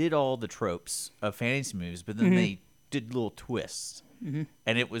they did all the tropes of fantasy movies, but then Mm-hmm. they did little twists, and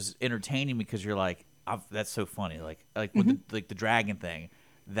it was entertaining because you're like, that's so funny. Like with the dragon thing,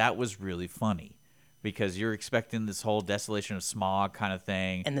 that was really funny because you're expecting this whole desolation of smog kind of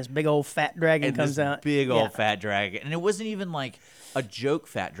thing. And this big old fat dragon And comes this out. big Yeah. old fat dragon, and it wasn't even like a joke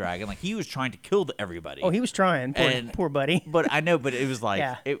fat dragon. Like he was trying to kill everybody. Oh, he was trying. Poor buddy. But I know, but it was like,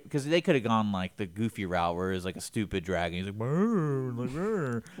 Yeah. because they could have gone like the goofy route where it was like a stupid dragon. He's like, "Brr," like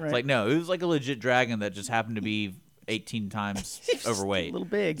 "Brr." Right. It's like, no, it was like a legit dragon that just happened to be 18 times overweight, a little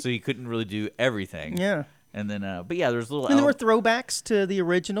big. so he couldn't really do everything. Yeah. And then, but yeah, there's little. And there were throwbacks to the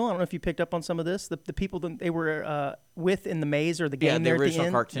original. I don't know if you picked up on some of this. The people that they were with in the maze or the game Yeah, the there at the original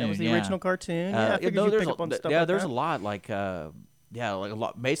end. cartoon, That was the yeah. original cartoon. Yeah, I figured no, you'd there's pick up on stuff yeah, like there's that. a lot like like a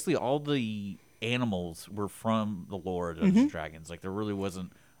lot. Basically, all the animals were from the lore of Dungeons and Dragons. Like there really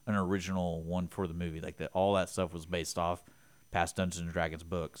wasn't an original one for the movie. Like that, all that stuff was based off past Dungeons and Dragons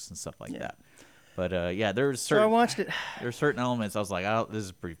books and stuff like that. But yeah, there's certain. So I watched it. There's certain elements I was like, oh, this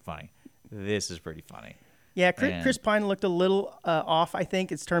is pretty funny. This is pretty funny. Yeah, Chris Pine looked a little off, I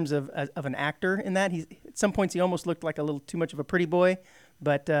think, in terms of an actor in that. At some points, he almost looked like a little too much of a pretty boy,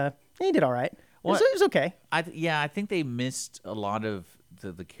 but he did all right. Well, it was okay. I think they missed a lot of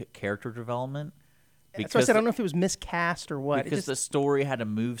the character development. So I said, I don't know if it was miscast or what. Because the story had to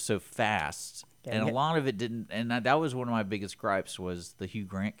move so fast, and a lot of it didn't. And that was one of my biggest gripes was the Hugh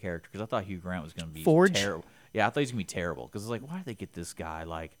Grant character, because I thought Hugh Grant was going to be terrible. Yeah, I thought he was going to be terrible, because it's like, why did they get this guy?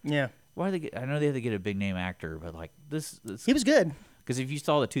 Like, why did they get? I know they had to get a big name actor, but like this he was good. Because if you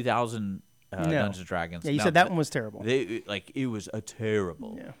saw the 2000 Dungeons and Dragons, you said that one was terrible. It was a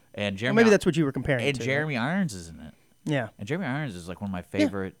terrible. Yeah. And Jeremy, maybe that's what you were comparing. And to, Jeremy Irons is in it. Yeah. And Jeremy Irons is like one of my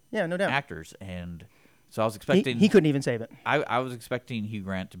favorite no doubt. actors, and so I was expecting he couldn't even save it. I was expecting Hugh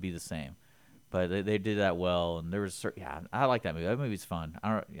Grant to be the same, but they did that well, and there was I like that movie. That movie's fun.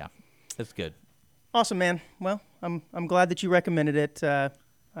 It's good. Awesome, man. Well, I'm glad that you recommended it.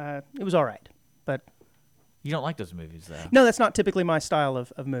 It was all right, but you don't like those movies, though. No, that's not typically my style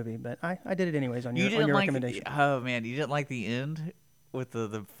of movie, but I did it anyways on your recommendation. Oh man, you didn't like the end with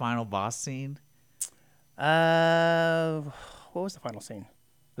the final boss scene? What was the final scene?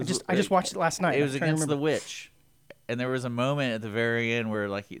 I just watched it last night. It was against the witch, and there was a moment at the very end where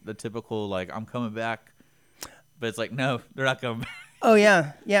like the typical like I'm coming back, but it's like no, they're not coming back. Oh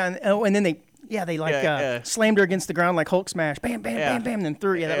yeah, and then they slammed her against the ground like Hulk smash, bam, bam, bam, bam, and then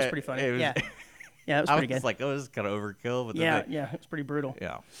threw. Yeah, that was pretty funny. Yeah, that was pretty good. I was like, oh, this is kind of overkill, but it was pretty brutal.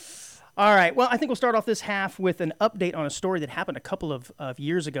 Yeah. All right. Well, I think we'll start off this half with an update on a story that happened a couple of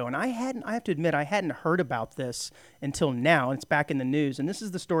years ago. And I have to admit, I hadn't heard about this until now. And it's back in the news. And this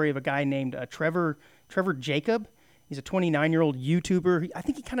is the story of a guy named Trevor Jacob. He's a 29-year-old YouTuber. I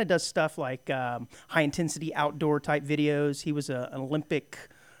think he kind of does stuff like high-intensity outdoor type videos. He was an Olympic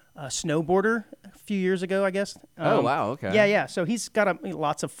snowboarder a few years ago, I guess. Oh, wow. Okay. Yeah. So he's got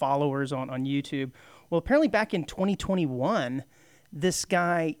lots of followers on YouTube. Well, apparently back in 2021, this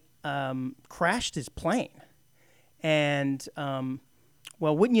guy crashed his plane. And,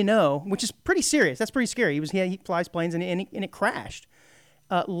 well, wouldn't you know, which is pretty serious. That's pretty scary. He flies planes and it crashed.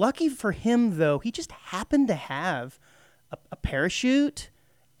 Lucky for him, though, he just happened to have a parachute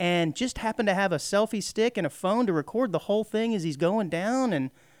and just happened to have a selfie stick and a phone to record the whole thing as he's going down,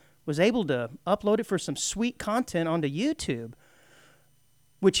 and was able to upload it for some sweet content onto YouTube,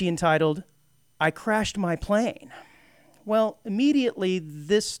 which he entitled, "I Crashed My Plane." Well, immediately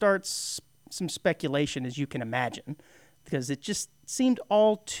this starts some speculation, as you can imagine, because it just seemed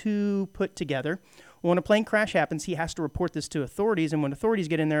all too put together. When a plane crash happens, he has to report this to authorities, and when authorities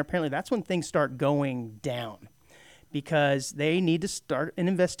get in there, apparently that's when things start going down, because they need to start an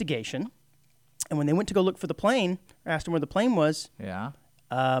investigation. And when they went to go look for the plane, or asked him where the plane was,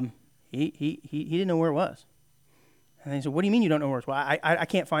 he didn't know where it was. And they said, "What do you mean you don't know where it was?" "Well, I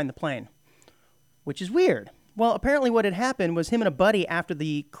can't find the plane," which is weird. Well, apparently what had happened was him and a buddy, after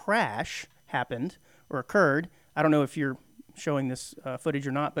the crash happened or occurred, I don't know if you're showing this footage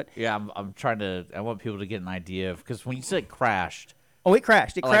or not, but yeah, I'm trying to. I want people to get an idea of, because when you said crashed, it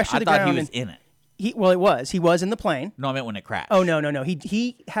crashed. It crashed to the ground. I thought he was in it. He was in the plane. No, I meant when it crashed. Oh no.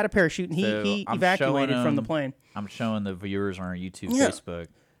 He had a parachute and he evacuated from the plane. I'm showing the viewers on our YouTube, Facebook.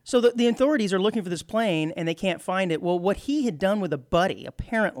 So the authorities are looking for this plane and they can't find it. Well, what he had done with a buddy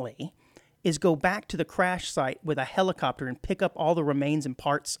apparently is go back to the crash site with a helicopter and pick up all the remains and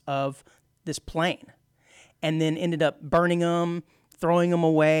parts of this plane, and then ended up burning them, throwing them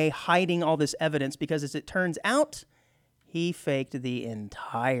away, hiding all this evidence, because as it turns out, he faked the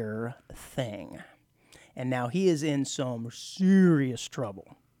entire thing. And now he is in some serious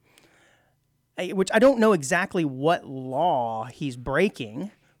trouble, which I don't know exactly what law he's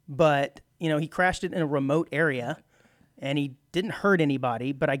breaking, but he crashed it in a remote area and he didn't hurt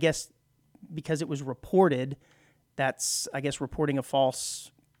anybody, but I guess because it was reported, that's, reporting a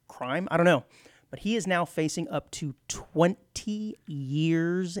false crime. I don't know. But he is now facing up to 20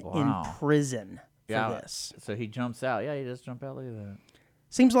 years in prison for this. So he jumps out. Yeah, he does jump out. Look at that.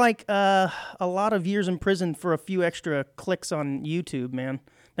 Seems like a lot of years in prison for a few extra clicks on YouTube, man.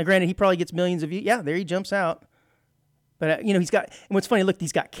 Now, granted, he probably gets millions of views. Yeah, there he jumps out. But, he's got, and what's funny, look,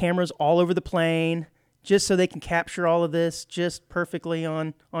 he's got cameras all over the plane, just so they can capture all of this just perfectly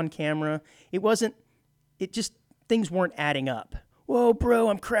on camera. Things weren't adding up. Whoa, bro,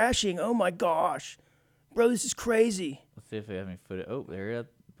 I'm crashing. Oh, my gosh. Bro, this is crazy. Let's see if they have any footage. Oh, there it is.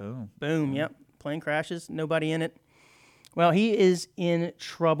 Boom. Boom, yep. Plane crashes, nobody in it. Well, he is in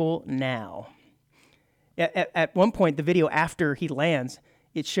trouble now. At one point, the video after he lands,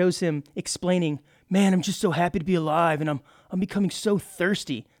 it shows him explaining, "Man, I'm just so happy to be alive, and I'm becoming so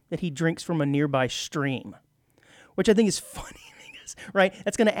thirsty," that he drinks from a nearby stream, which I think is funny. Right,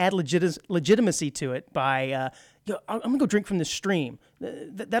 that's going to add legitimacy to it by, I'm going to go drink from this stream.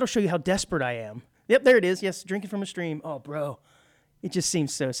 That'll show you how desperate I am. Yep, there it is. Yes, drinking from a stream. Oh, bro, it just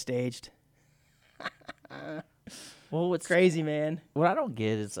seems so staged. Well, what's Crazy, man. What I don't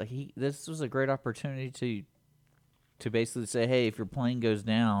get is like this was a great opportunity to basically say, hey, if your plane goes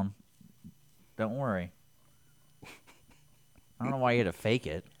down, don't worry. I don't know why you had to fake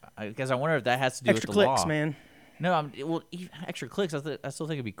it, because I wonder if that has to do Extra with the clicks, law. man. No, even extra clicks. I still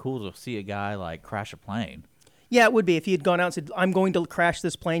think it'd be cool to see a guy like crash a plane. Yeah, it would be if he had gone out and said, "I'm going to crash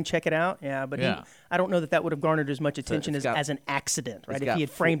this plane, check it out." Yeah, but Yeah. I don't know that would have garnered as much attention it's as, got- as an accident, right? it's If got he had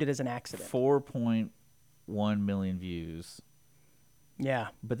framed it as an accident. 4.1 million views. Yeah.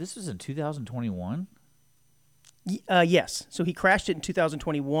 But this was in 2021. Yes. So he crashed it in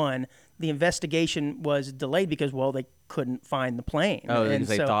 2021. The investigation was delayed because, well, they couldn't find the plane. Oh, and because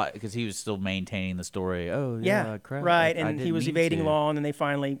they so- thought because he was still maintaining the story. Oh, yeah, Yeah, crap. right. I And he didn't was mean evading to. law, and then they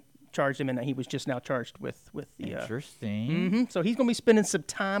finally charged him, and he was just now charged with the. Interesting. So he's going to be spending some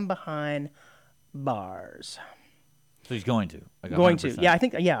time behind bars. So he's going to. Like Going to. Yeah, I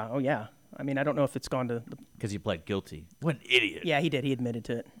think. Yeah. Oh, yeah. I mean, I don't know if it's gone to. Because he pled guilty. What an idiot. Yeah, he did. He admitted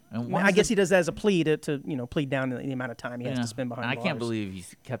to it. And Well, why I is guess it- he does that as a plea to plead down the amount of time he has Yeah. to spend behind And I bars. can't believe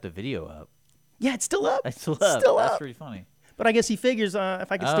he's kept the video up. Yeah, it's still up. It's still up. Still That's up. pretty funny. But I guess he figures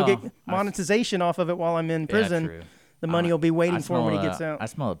if I can still Oh, get monetization off of it while I'm in prison, true. the money will be waiting I for him when he smell gets a- out. I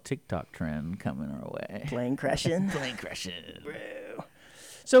smell a TikTok trend coming our way. Plane crashing. Plane crashing.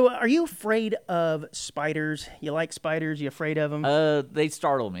 So, are you afraid of spiders? You like spiders? You afraid of them? They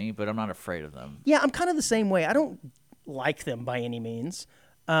startle me, but I'm not afraid of them. Yeah, I'm kind of the same way. I don't like them by any means.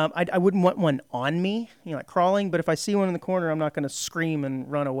 I wouldn't want one on me, like crawling. But if I see one in the corner, I'm not going to scream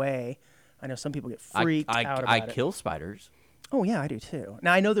and run away. I know some people get freaked out about I it. kill spiders. Oh, yeah, I do too.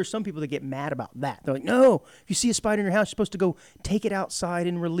 Now, I know there's some people that get mad about that. They're like, no, if you see a spider in your house, you're supposed to go take it outside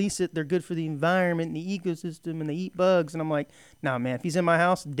and release it. They're good for the environment and the ecosystem, and they eat bugs. And I'm like, nah, man, if he's in my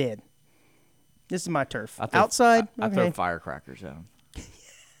house, dead. This is my turf. Outside, I okay. throw firecrackers at them.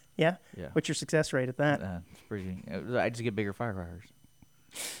 Yeah? Yeah. What's your success rate at that? It's pretty. I just get bigger firecrackers.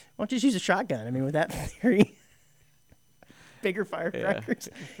 Why don't you just use a shotgun? I mean, with that theory. Bigger firecrackers.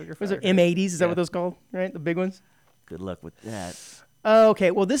 Bigger Was it firecrackers. M80s? Is that Yeah. what those called? Right? The big ones? Good luck with that. Okay,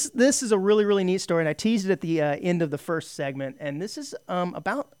 well, this is a really, really neat story, and I teased it at the end of the first segment, and this is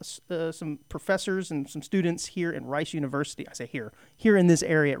about some professors and some students here at Rice University. I say here in this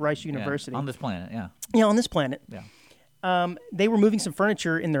area at Rice University. Yeah, on this planet, yeah. Yeah, on this planet. Yeah. They were moving some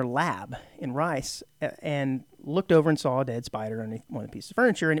furniture in their lab in Rice and looked over and saw a dead spider underneath one of the pieces of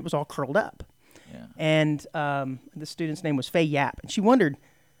furniture, and it was all curled up. Yeah. And the student's name was Faye Yap, and she wondered,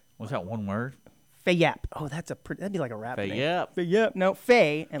 Was that one word? Faye Yap. Oh, that'd be like a rap Faye name. Yap. Faye Yap. No,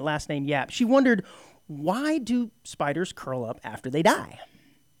 Faye and last name Yap. She wondered, why do spiders curl up after they die?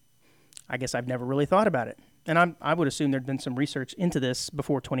 I guess I've never really thought about it. And I would assume there'd been some research into this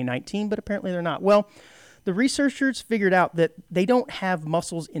before 2019, but apparently they're not. Well, the researchers figured out that they don't have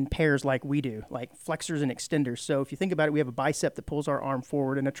muscles in pairs like we do, like flexors and extenders. So if you think about it, we have a bicep that pulls our arm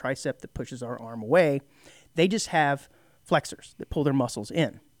forward and a tricep that pushes our arm away. They just have flexors that pull their muscles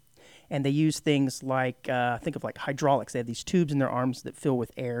in. And they use things like, think of like hydraulics. They have these tubes in their arms that fill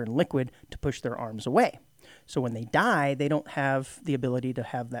with air and liquid to push their arms away. So when they die, they don't have the ability to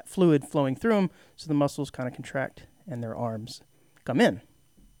have that fluid flowing through them, so the muscles kind of contract and their arms come in,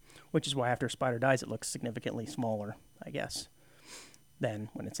 which is why after a spider dies, it looks significantly smaller, I guess, than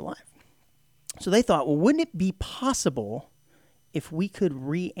when it's alive. So they thought, well, wouldn't it be possible if we could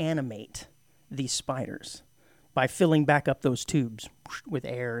reanimate these spiders by filling back up those tubes with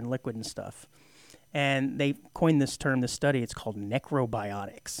air and liquid and stuff? And they coined this term, this study. It's called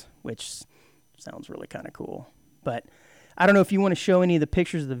necrobiotics, which sounds really kind of cool. But I don't know if you want to show any of the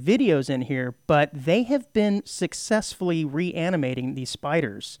pictures of the videos in here, but they have been successfully reanimating these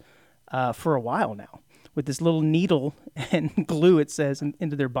spiders for a while now with this little needle and glue, it says,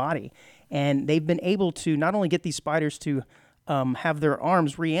 into their body. And they've been able to not only get these spiders to have their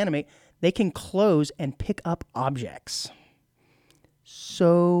arms reanimate, they can close and pick up objects.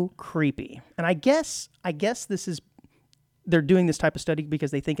 So creepy. And I guess they're doing this type of study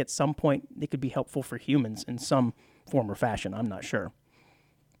because they think at some point they could be helpful for humans in some form or fashion. I'm not sure.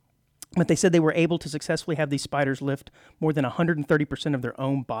 But they said they were able to successfully have these spiders lift more than 130% of their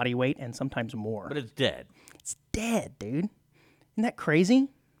own body weight and sometimes more. But it's dead. It's dead, dude. Isn't that crazy?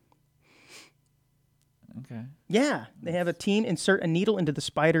 Okay. Yeah. They have a team insert a needle into the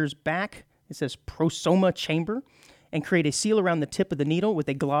spider's back. it says prosoma chamber, and create a seal around the tip of the needle with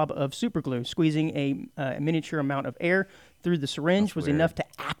a glob of superglue. Squeezing a miniature amount of air through the syringe was enough to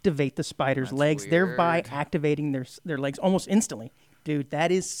activate the spider's legs, thereby activating their legs almost instantly. Dude,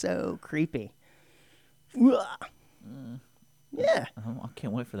 that is so creepy. Yeah. I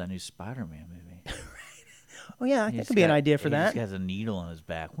can't wait for that new Spider-Man movie. Oh, yeah, that could be an idea for He that. just has a needle on his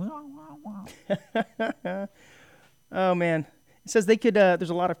back. Oh, man. It says they could. There's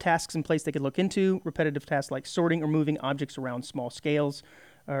a lot of tasks in place they could look into. Repetitive tasks like sorting or moving objects around small scales,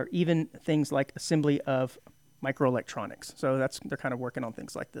 or even things like assembly of microelectronics. So they're kind of working on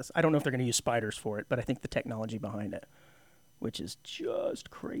things like this. I don't know if they're going to use spiders for it, but I think the technology behind it, which is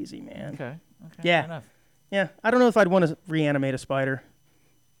just crazy, man. Okay. Yeah. Fair enough. Yeah. I don't know if I'd want to reanimate a spider.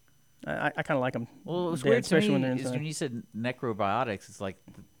 I kind of like them. Well, it was dead, weird to especially me when they're is inside. when you said necrobiotics, it's like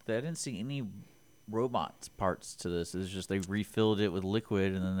I didn't see any robot parts to this. It's just they refilled it with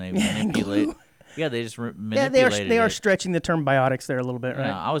liquid and then they manipulate. Yeah, they just manipulated they are it. stretching the term biotics there a little bit, right?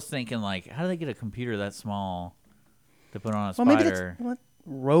 Yeah, I was thinking like, how do they get a computer that small to put on a Well, maybe spider? that's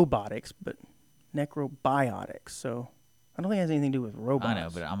robotics, but necrobiotics. So I don't think it has anything to do with robots. I know,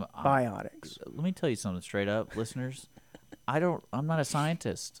 but I'm biotics. let me tell you something straight up, listeners. I'm not a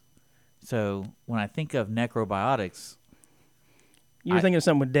scientist. So when I think of necrobiotics, You were thinking of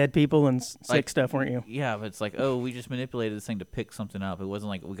something with dead people and sick like, stuff, weren't you? yeah, but it's like, oh, we just manipulated this thing to pick something up. It wasn't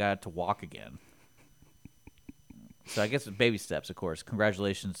like we got it to walk again. So I guess baby steps, of course.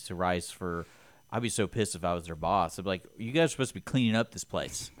 Congratulations to Rice for. I'd be so pissed if I was their boss. I'd be like, you guys are supposed to be cleaning up this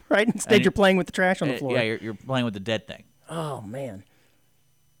place. Right? Instead, you're playing with the trash on the floor. Yeah, you're playing with the dead thing. Oh, man. I'm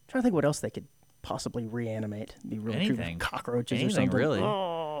trying to think what else they could possibly reanimate. It'd be really creepy. Anything. Cockroaches or Anything, something. really.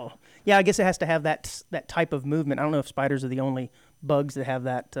 Oh. Yeah, I guess it has to have that type of movement. I don't know if spiders are the only bugs that have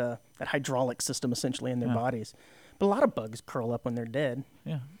that hydraulic system essentially in their bodies. But a lot of bugs curl up when they're dead.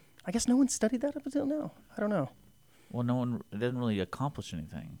 Yeah. I guess no one studied that up until now. I don't know. Well, it didn't really accomplish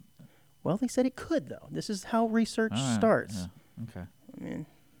anything. Well, they said it could, though. This is how research All right, starts. Yeah. Okay. I mean,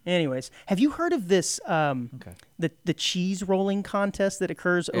 anyways, have you heard of this, the cheese rolling contest that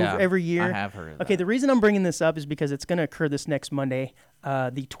occurs Yeah, over every year? I have heard of Okay, that. the reason I'm bringing this up is because it's going to occur this next Monday,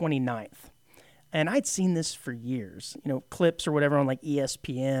 the 29th. And I'd seen this for years, clips or whatever on like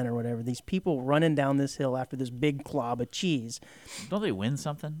ESPN or whatever. These people running down this hill after this big glob of cheese. Don't they win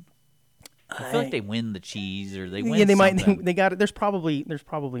something? I feel like they win the cheese or they win Yeah, they something. might. They got it. There's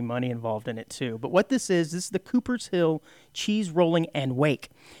probably money involved in it too. But what this is the Coopers Hill Cheese Rolling and Wake.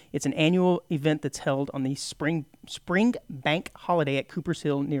 It's an annual event that's held on the spring bank holiday at Coopers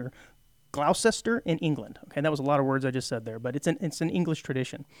Hill near Gloucester in England. Okay, that was a lot of words I just said there, but it's an English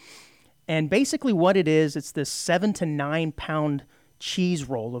tradition. And basically, what it is, it's this 7 to 9 pound cheese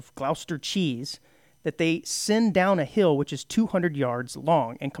roll of Gloucester cheese that they send down a hill which is 200 yards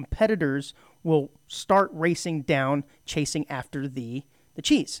long, and competitors will start racing down, chasing after the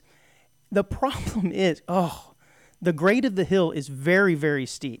cheese. The problem is, the grade of the hill is very, very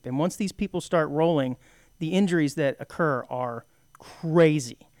steep, and once these people start rolling, the injuries that occur are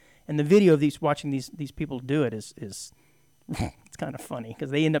crazy. And the video of watching these people do it is it's kind of funny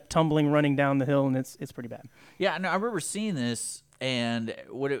because they end up tumbling, running down the hill, and it's pretty bad. Yeah, no, I remember seeing this, and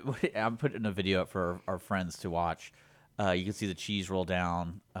I'm putting a video up for our friends to watch. You can see the cheese roll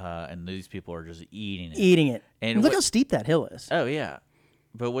down, and these people are just eating it. And look how steep that hill is. Oh yeah,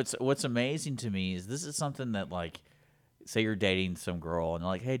 but what's amazing to me is this is something that, like, say you're dating some girl and they're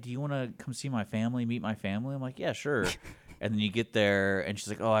like, hey, do you want to come see my family, meet my family? I'm like, yeah, sure. And then you get there and she's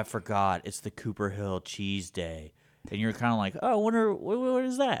like, oh, I forgot, it's the Cooper Hill Cheese Day. And you're kind of like, oh, I wonder, what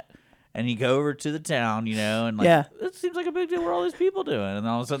is that? And you go over to the town, and like, it seems like a big deal. What are all these people doing? And then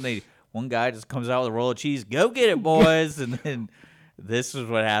all of a sudden, one guy just comes out with a roll of cheese. Go get it, boys! And then this is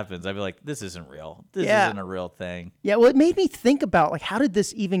what happens. I'd be like, this isn't real. This isn't a real thing. Yeah, well, it made me think about, like, how did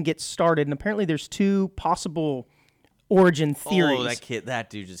this even get started? And apparently there's two possible origin theories. Oh, that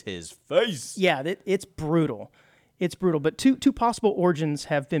dude just hit his face. Yeah, it's brutal. It's brutal. But two possible origins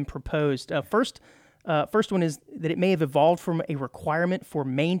have been proposed. First one is that it may have evolved from a requirement for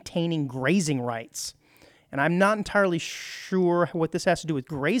maintaining grazing rights. And I'm not entirely sure what this has to do with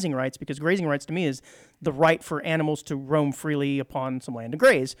grazing rights, because grazing rights to me is the right for animals to roam freely upon some land to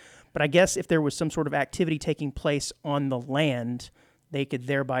graze. But I guess if there was some sort of activity taking place on the land, they could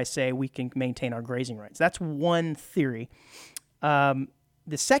thereby say we can maintain our grazing rights. That's one theory.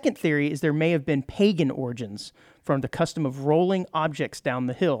 The second theory is there may have been pagan origins from the custom of rolling objects down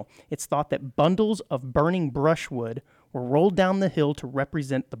the hill. It's thought that bundles of burning brushwood were rolled down the hill to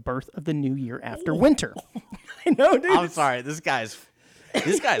represent the birth of the new year after winter. I know, dude. I'm sorry, this guy's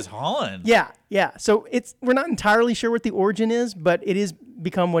This guy's hauling. Yeah. So we're not entirely sure what the origin is, but it is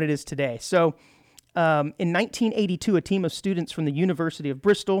become what it is today. So in 1982, a team of students from the University of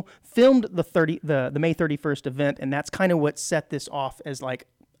Bristol filmed the May 31st event, and that's kind of what set this off as like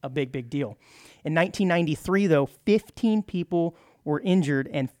a big deal. In 1993, though, 15 people were injured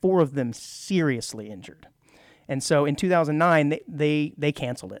and 4 of them seriously injured. And so in 2009, they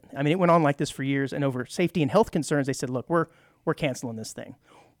canceled it. I mean, it went on like this for years, and over safety and health concerns, they said, look, we're canceling this thing.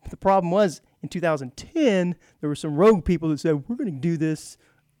 But the problem was, in 2010, there were some rogue people that said, we're going to do this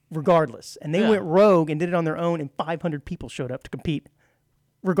regardless. And they went rogue and did it on their own, and 500 people showed up to compete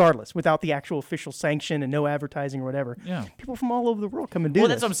regardless, without the actual official sanction and no advertising or whatever. Yeah. People from all over the world come and do Well,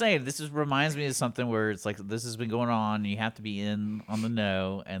 this. that's what I'm saying. This reminds me of something where it's like this has been going on. You have to be in on the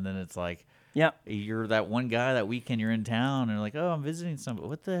know, and then it's like, Yeah. you're that one guy that weekend you're in town, and you're like, oh, I'm visiting somebody.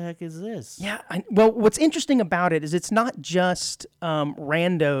 What the heck is this? Yeah. Well, what's interesting about it is it's not just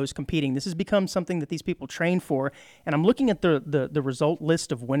randos competing. This has become something that these people train for. And I'm looking at the result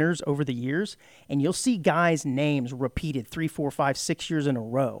list of winners over the years, and you'll see guys' names repeated 3, 4, 5, 6 years in a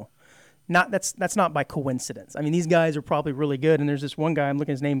row. That's not by coincidence. I mean, these guys are probably really good. And there's this one guy, I'm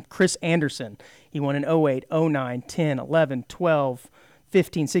looking at his name, Chris Anderson. He won in 08, 09, 10, 11, 12,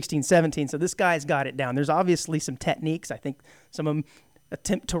 15, 16, 17. So this guy's got it down. There's obviously some techniques. I think some of them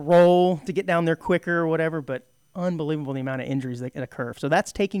attempt to roll to get down there quicker or whatever, but unbelievable the amount of injuries that can occur. So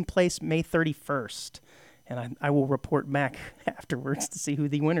that's taking place May 31st. And I will report back afterwards to see who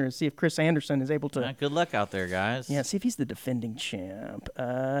the winner is, see if Chris Anderson is able to. Good luck out there, guys. Yeah, see if he's the defending champ.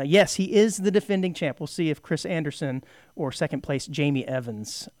 Yes, he is the defending champ. We'll see if Chris Anderson or second place Jamie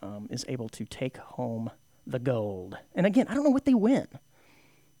Evans is able to take home the gold. And again, I don't know what they win.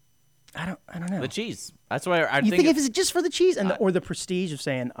 I don't know. The cheese. That's why I You think. think if it's just for the cheese or the prestige of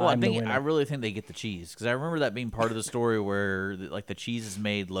saying, Well, I'm the I winner? really think they get the cheese because I remember that being part of the story where like the cheese is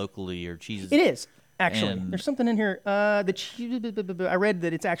made locally or cheese. It is. Actually, And- there's something in here. The cheese. I read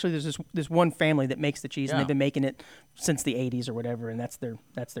that it's actually there's this one family that makes the cheese, and Yeah. they've been making it since the 80s or whatever, and that's their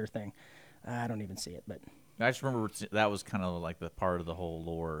thing. I don't even see it, but I just remember that was kind of like the part of the whole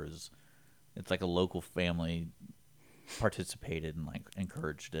lore is it's like a local family participated and like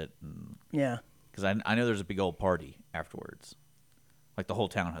encouraged it, yeah. because I know there's a big old party afterwards, like the whole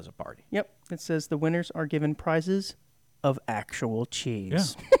town has a party. Yep. It says the winners are given prizes of actual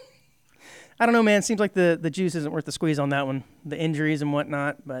cheese. Yeah. I don't know, man. Seems like the juice isn't worth the squeeze on that one. The injuries and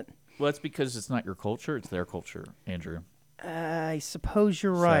whatnot, but Well, that's because it's not your culture; it's their culture, Andrew. I suppose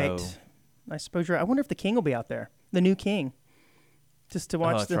you're right. So- I suppose you're right. I wonder if the king will be out there, the new king, just to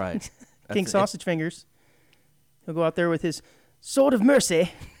watch that's the right. King That's- Sausage Fingers. He'll go out there with his sword of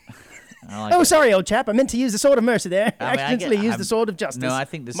mercy. I like Oh, it. sorry, old chap. I meant to use the sword of mercy there. I mean, I Accidentally get- used I'm- the sword of justice. No, I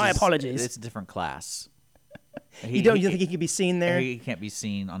think this My is apologies. It's a different class. You don't think he could be seen there? He can't be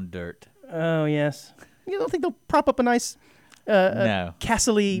seen on dirt. Oh, yes. You don't think they'll prop up a nice No.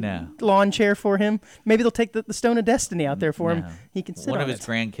 castle-y No. lawn chair for him? Maybe they'll take the Stone of Destiny out there for him. No. He can sit One on of his it.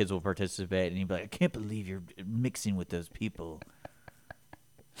 grandkids will participate, and he'll be like, "I can't believe you're mixing with those people."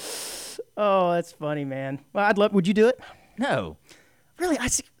 Oh, that's funny, man. Well, I'd love. Would you do it? No, Really?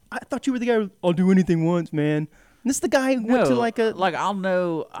 I thought you were the guy. I'll do anything once, man. And this is the guy who went to like a.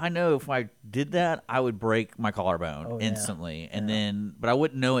 I know if I did that, I would break my collarbone Oh, yeah. instantly, and then, but I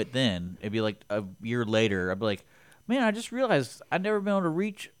wouldn't know it then. It'd be like a year later. I'd be like, "Man, I just realized I'd never been able to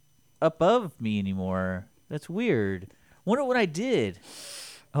reach above me anymore. That's weird. Wonder what I did.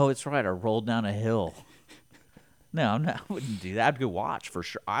 Oh, it's right. I rolled down a hill." No, I'm not, I wouldn't do that. I'd go watch for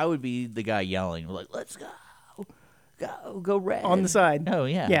sure. I would be the guy yelling, like, "Let's go red." on the side. Oh,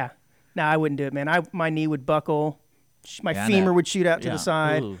 yeah. Yeah. No, I wouldn't do it, man. My knee would buckle. My Yeah, I femur know. would shoot out to Yeah. the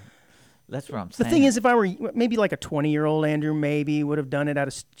side. Ooh. That's what I'm The saying. thing is, if I were maybe like a 20-year-old Andrew, maybe would have done it out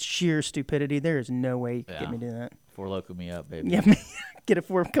of sheer stupidity. There is no way you could get Yeah. me to do that. For loco me up, baby. Yeah, get a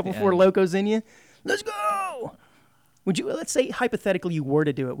couple Yeah. four locos in you. Let's go. Would you? Let's say hypothetically you were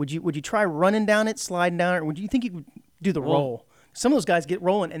to do it. Would you try running down it, sliding down it, or would you think you could do the Well- roll? Some of those guys get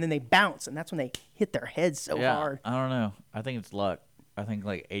rolling and then they bounce, and that's when they hit their heads so Yeah, hard. I don't know. I think it's luck. I think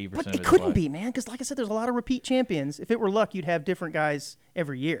like 80% But of it it's couldn't luck. be, man, because like I said, there's a lot of repeat champions. If it were luck, you'd have different guys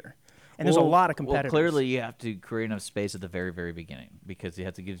every year, and there's a lot of competitors. Well, clearly you have to create enough space at the very, very beginning because you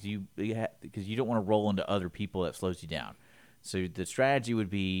have to give because you don't want to roll into other people that slows you down. So the strategy would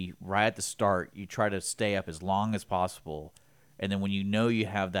be right at the start, you try to stay up as long as possible, and then when you know you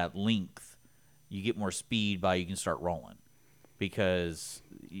have that length, you get more speed by you can start rolling because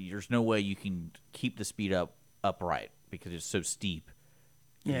there's no way you can keep the speed upright because it's so steep.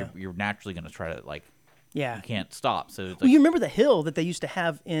 Yeah. You're naturally going to try to like Yeah. You can't stop. So it's Well, like, you remember the hill that they used to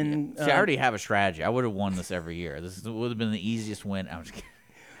have in see, I already have a strategy. I would have won this every year. This would have been the easiest win. I'm just kidding.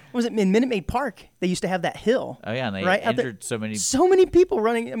 was it in Minute Maid Park? They used to have that hill. Oh yeah, and they right? Out there- injured so many. So many people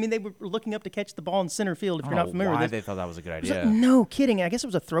running. I mean, they were looking up to catch the ball in center field. If I you're don't not know familiar why with they this, thought that was a good It was idea. like, no kidding. I guess it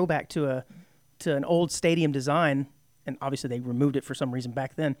was a throwback to an old stadium design, and obviously they removed it for some reason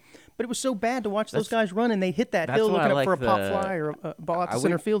back then. But it was so bad to watch those guys run, and they hit that that's hill why I looking up like for a pop the- fly or a ball out to I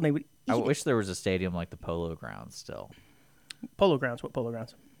center would- field, and they would eat I it. wish there was a stadium like the Polo Grounds still. Polo Grounds. What Polo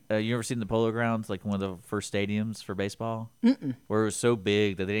Grounds? You ever seen the Polo Grounds, like one of the first stadiums for baseball? Mm-mm. Where it was so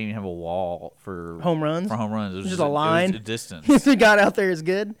big that they didn't even have a wall for Home runs? For home runs, it was Just a line? It was a distance. The guy out there is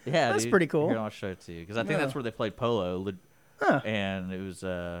good. Yeah, That's dude. pretty cool. Here, I'll show it to you because I think that's where they played polo. And it was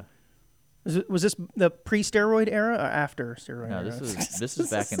Was this the pre-steroid era or after steroid no, era? this is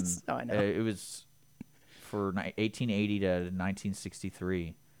back in. Oh, I know. It was for 1880 to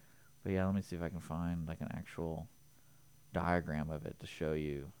 1963. But yeah, let me see if I can find like an actual diagram of it to show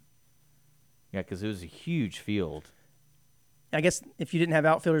you. Yeah, because it was a huge field. I guess if you didn't have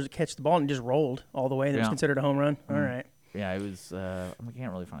outfielders to catch the ball and it just rolled all the way, that was Yeah. considered a home run. All right. Yeah, it was. I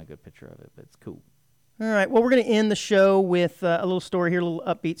can't really find a good picture of it, but it's cool. All right. Well, we're going to end the show with a little story here, a little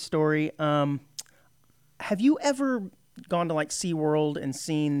upbeat story. Have you ever gone to like SeaWorld and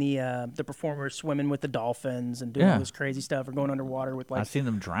seen the performers swimming with the dolphins and doing all Yeah. this crazy stuff, or going underwater with like? I've seen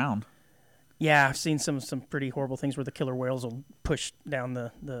them drown. Yeah, I've seen some pretty horrible things where the killer whales will push down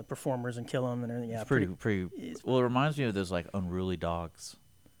the performers and kill them and everything. Yeah, It's pretty. Well, it reminds me of those like unruly dogs.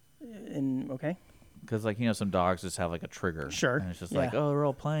 And okay. Because, like, some dogs just have, like, a trigger. Sure, And it's just yeah. like, oh, they're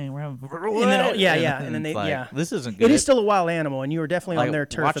all playing. We're having... And then, yeah, and then it's they, like, yeah. This isn't good. It is still a wild animal, and you were definitely like, on their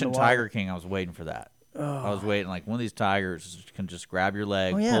turf watching in the wild. Tiger King, I was waiting for that. I was waiting, like, one of these tigers can just grab your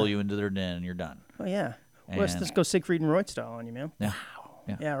leg, Oh, yeah. pull you into their den, and you're done. Oh yeah. Well, let's And- just go Siegfried and Roy style on you, man. Yeah.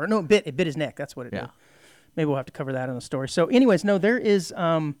 Yeah, or no, it bit his neck. That's what it Yeah. did. Maybe we'll have to cover that in the story. So, anyways, no, there is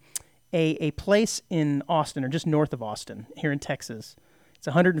a place in Austin, or just north of Austin, here in Texas. It's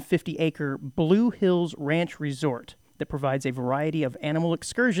a 150-acre Blue Hills Ranch Resort that provides a variety of animal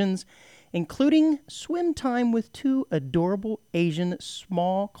excursions, including swim time with two adorable Asian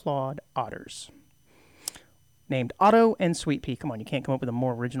small-clawed otters named Otto and Sweet Pea. Come on, you can't come up with a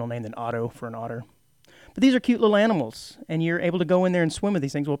more original name than Otto for an otter. But these are cute little animals, and you're able to go in there and swim with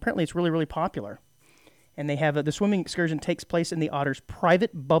these things. Well, apparently it's really, really popular. And they have the swimming excursion takes place in the otter's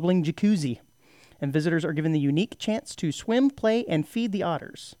private bubbling jacuzzi. And visitors are given the unique chance to swim, play, and feed the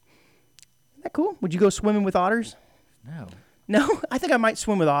otters. Isn't that cool? Would you go swimming with otters? No. No? I think I might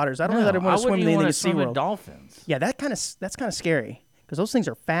swim with otters. I don't know that I want to swim with anything at swim with SeaWorld. dolphins. Yeah, that's kind of scary. Because those things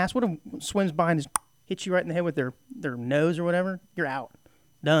are fast. What if swims by and just hits you right in the head with their nose or whatever? You're out.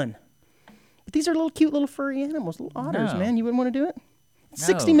 Done. But these are little cute little furry animals, little otters, No. man. You wouldn't want to do it?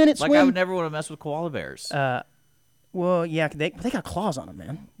 No. 60-minute swim. Like, I would never want to mess with koala bears. Well, yeah, they got claws on them,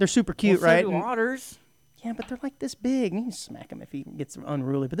 man. They're super cute, Well, so right? do And- otters. yeah, but they're like this big. You can smack him if he gets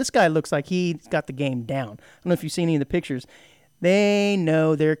unruly. But this guy looks like he's got the game down. I don't know if you've seen any of the pictures. They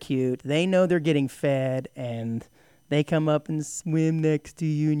know they're cute. They know they're getting fed, and they come up and swim next to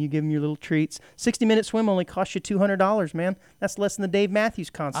you, and you give them your little treats. 60-minute swim only costs you $200, man. That's less than the Dave Matthews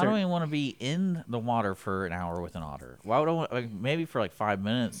concert. I don't even want to be in the water for an hour with an otter. Why would I want, like, maybe for like 5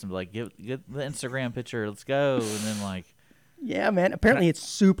 minutes and be like, get the Instagram picture, let's go. And then like, Yeah, man. Apparently, it's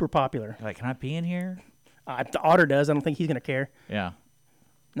super popular. can I pee in here? The otter does. I don't think he's going to care. Yeah.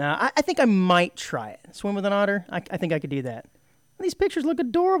 Now, I think I might try it. Swim with an otter. I think I could do that. These pictures look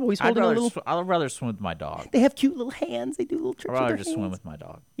adorable. He's holding a little. I'd rather swim with my dog. They have cute little hands. They do little tricks I'd with rather their just hands. swim with my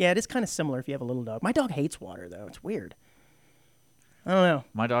dog. Yeah, it is kind of similar if you have a little dog. My dog hates water, though. It's weird. I don't know.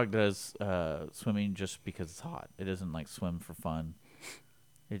 My dog does swimming just because it's hot. It doesn't like swim for fun.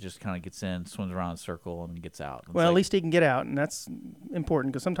 It just kind of gets in, swims around in a circle, and gets out. It's Well, at like- least he can get out, and that's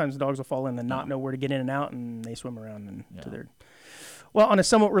important because sometimes dogs will fall in and not know where to get in and out, and they swim around to their. Well, on a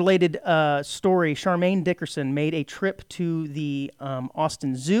somewhat related story, Charmaine Dickerson made a trip to the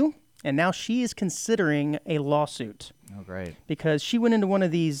Austin Zoo, and now she is considering a lawsuit Oh, great. because she went into one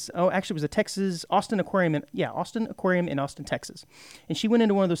of these. Oh, actually, it was a Austin Aquarium in Austin, Texas, and she went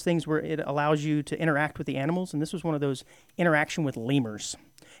into one of those things where it allows you to interact with the animals, and this was one of those interaction with lemurs.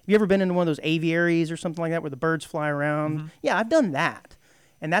 Have you ever been into one of those aviaries or something like that where the birds fly around? Yeah, I've done that.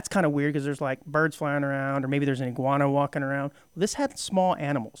 And that's kind of weird because there's like birds flying around or maybe there's an iguana walking around. Well, this had small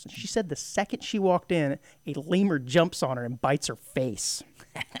animals. And she said the second she walked in, a lemur jumps on her and bites her face.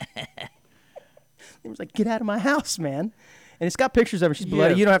 It was like, get out of my house, man. And it's got pictures of her. She's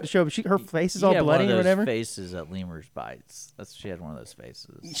bloody. Yeah. You don't have to show, but her face is all bloody one or of those whatever. faces at lemurs bites. She had one of those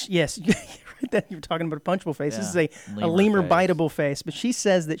faces. Yes, right. You're talking about a punchable face. This is Yeah, a lemur lemur face. biteable face. But she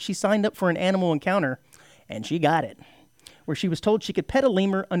says that she signed up for an animal encounter and she got it, where she was told she could pet a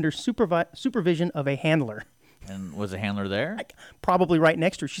lemur under supervision of a handler. And was a handler there? Probably right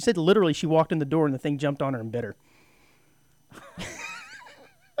next to her. She said literally she walked in the door and the thing jumped on her and bit her.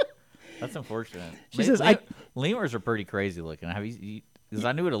 That's unfortunate. She says, lemurs are pretty crazy looking. Have you? Because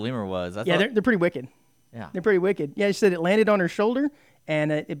I knew what a lemur was. They're pretty wicked. Yeah. They're pretty wicked. Yeah, she said it landed on her shoulder,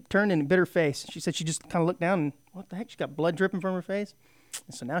 and it turned and bit her face. She said she just kind of looked down, and what the heck? She got blood dripping from her face.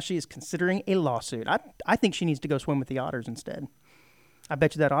 And so now she is considering a lawsuit. I think she needs to go swim with the otters instead. I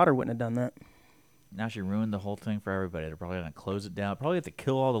bet you that otter wouldn't have done that. Now she ruined the whole thing for everybody. They're probably going to close it down. Probably have to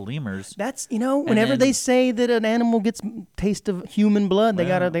kill all the lemurs. That's, whenever they say that an animal gets taste of human blood, they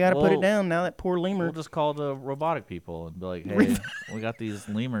gotta put it down. Now that poor lemur. We'll just call the robotic people and be like, hey, we got these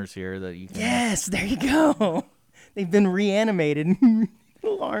lemurs here that you can... Yes, there you go. They've been reanimated.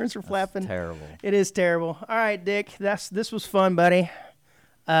 Little arms are flapping. Terrible. It is terrible. All right, Dick, this was fun, buddy.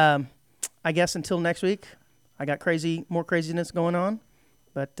 I guess until next week, I got more craziness going on,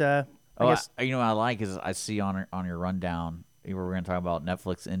 but I guess what I like is I see on your rundown we were going to talk about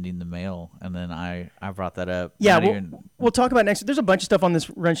Netflix ending the mail, and then I brought that up. Yeah, we'll talk about next. There's a bunch of stuff on this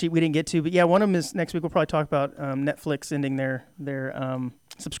run sheet we didn't get to, but yeah, one of them is next week. We'll probably talk about Netflix ending their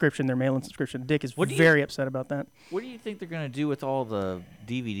subscription, their mail-in subscription. Dick is very upset about that. What do you think they're going to do with all the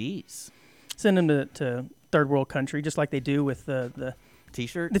DVDs? Send them to third world country, just like they do with the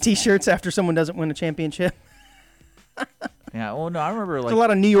T-shirts. The T-shirts after someone doesn't win a championship. Yeah, well, no, I remember there's a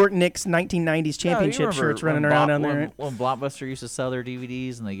lot of New York Knicks 1990s championship shirts running around down there. When Blockbuster used to sell their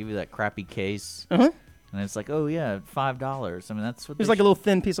DVDs and they give you that crappy case, and it's like, oh yeah, $5. I mean, that's what. It was like a little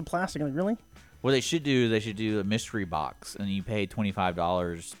thin piece of plastic. I'm like, really? What they should do a mystery box, and you pay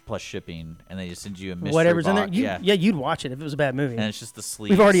 $25 plus shipping, and they just send you a mystery whatever's box. in there. Yeah, you'd watch it if it was a bad movie. And it's just the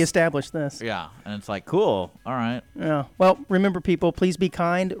sleeves. We've already established this. Yeah, and it's like, cool. All right. Yeah. Well, remember, people, please be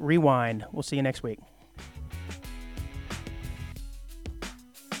kind. Rewind. We'll see you next week.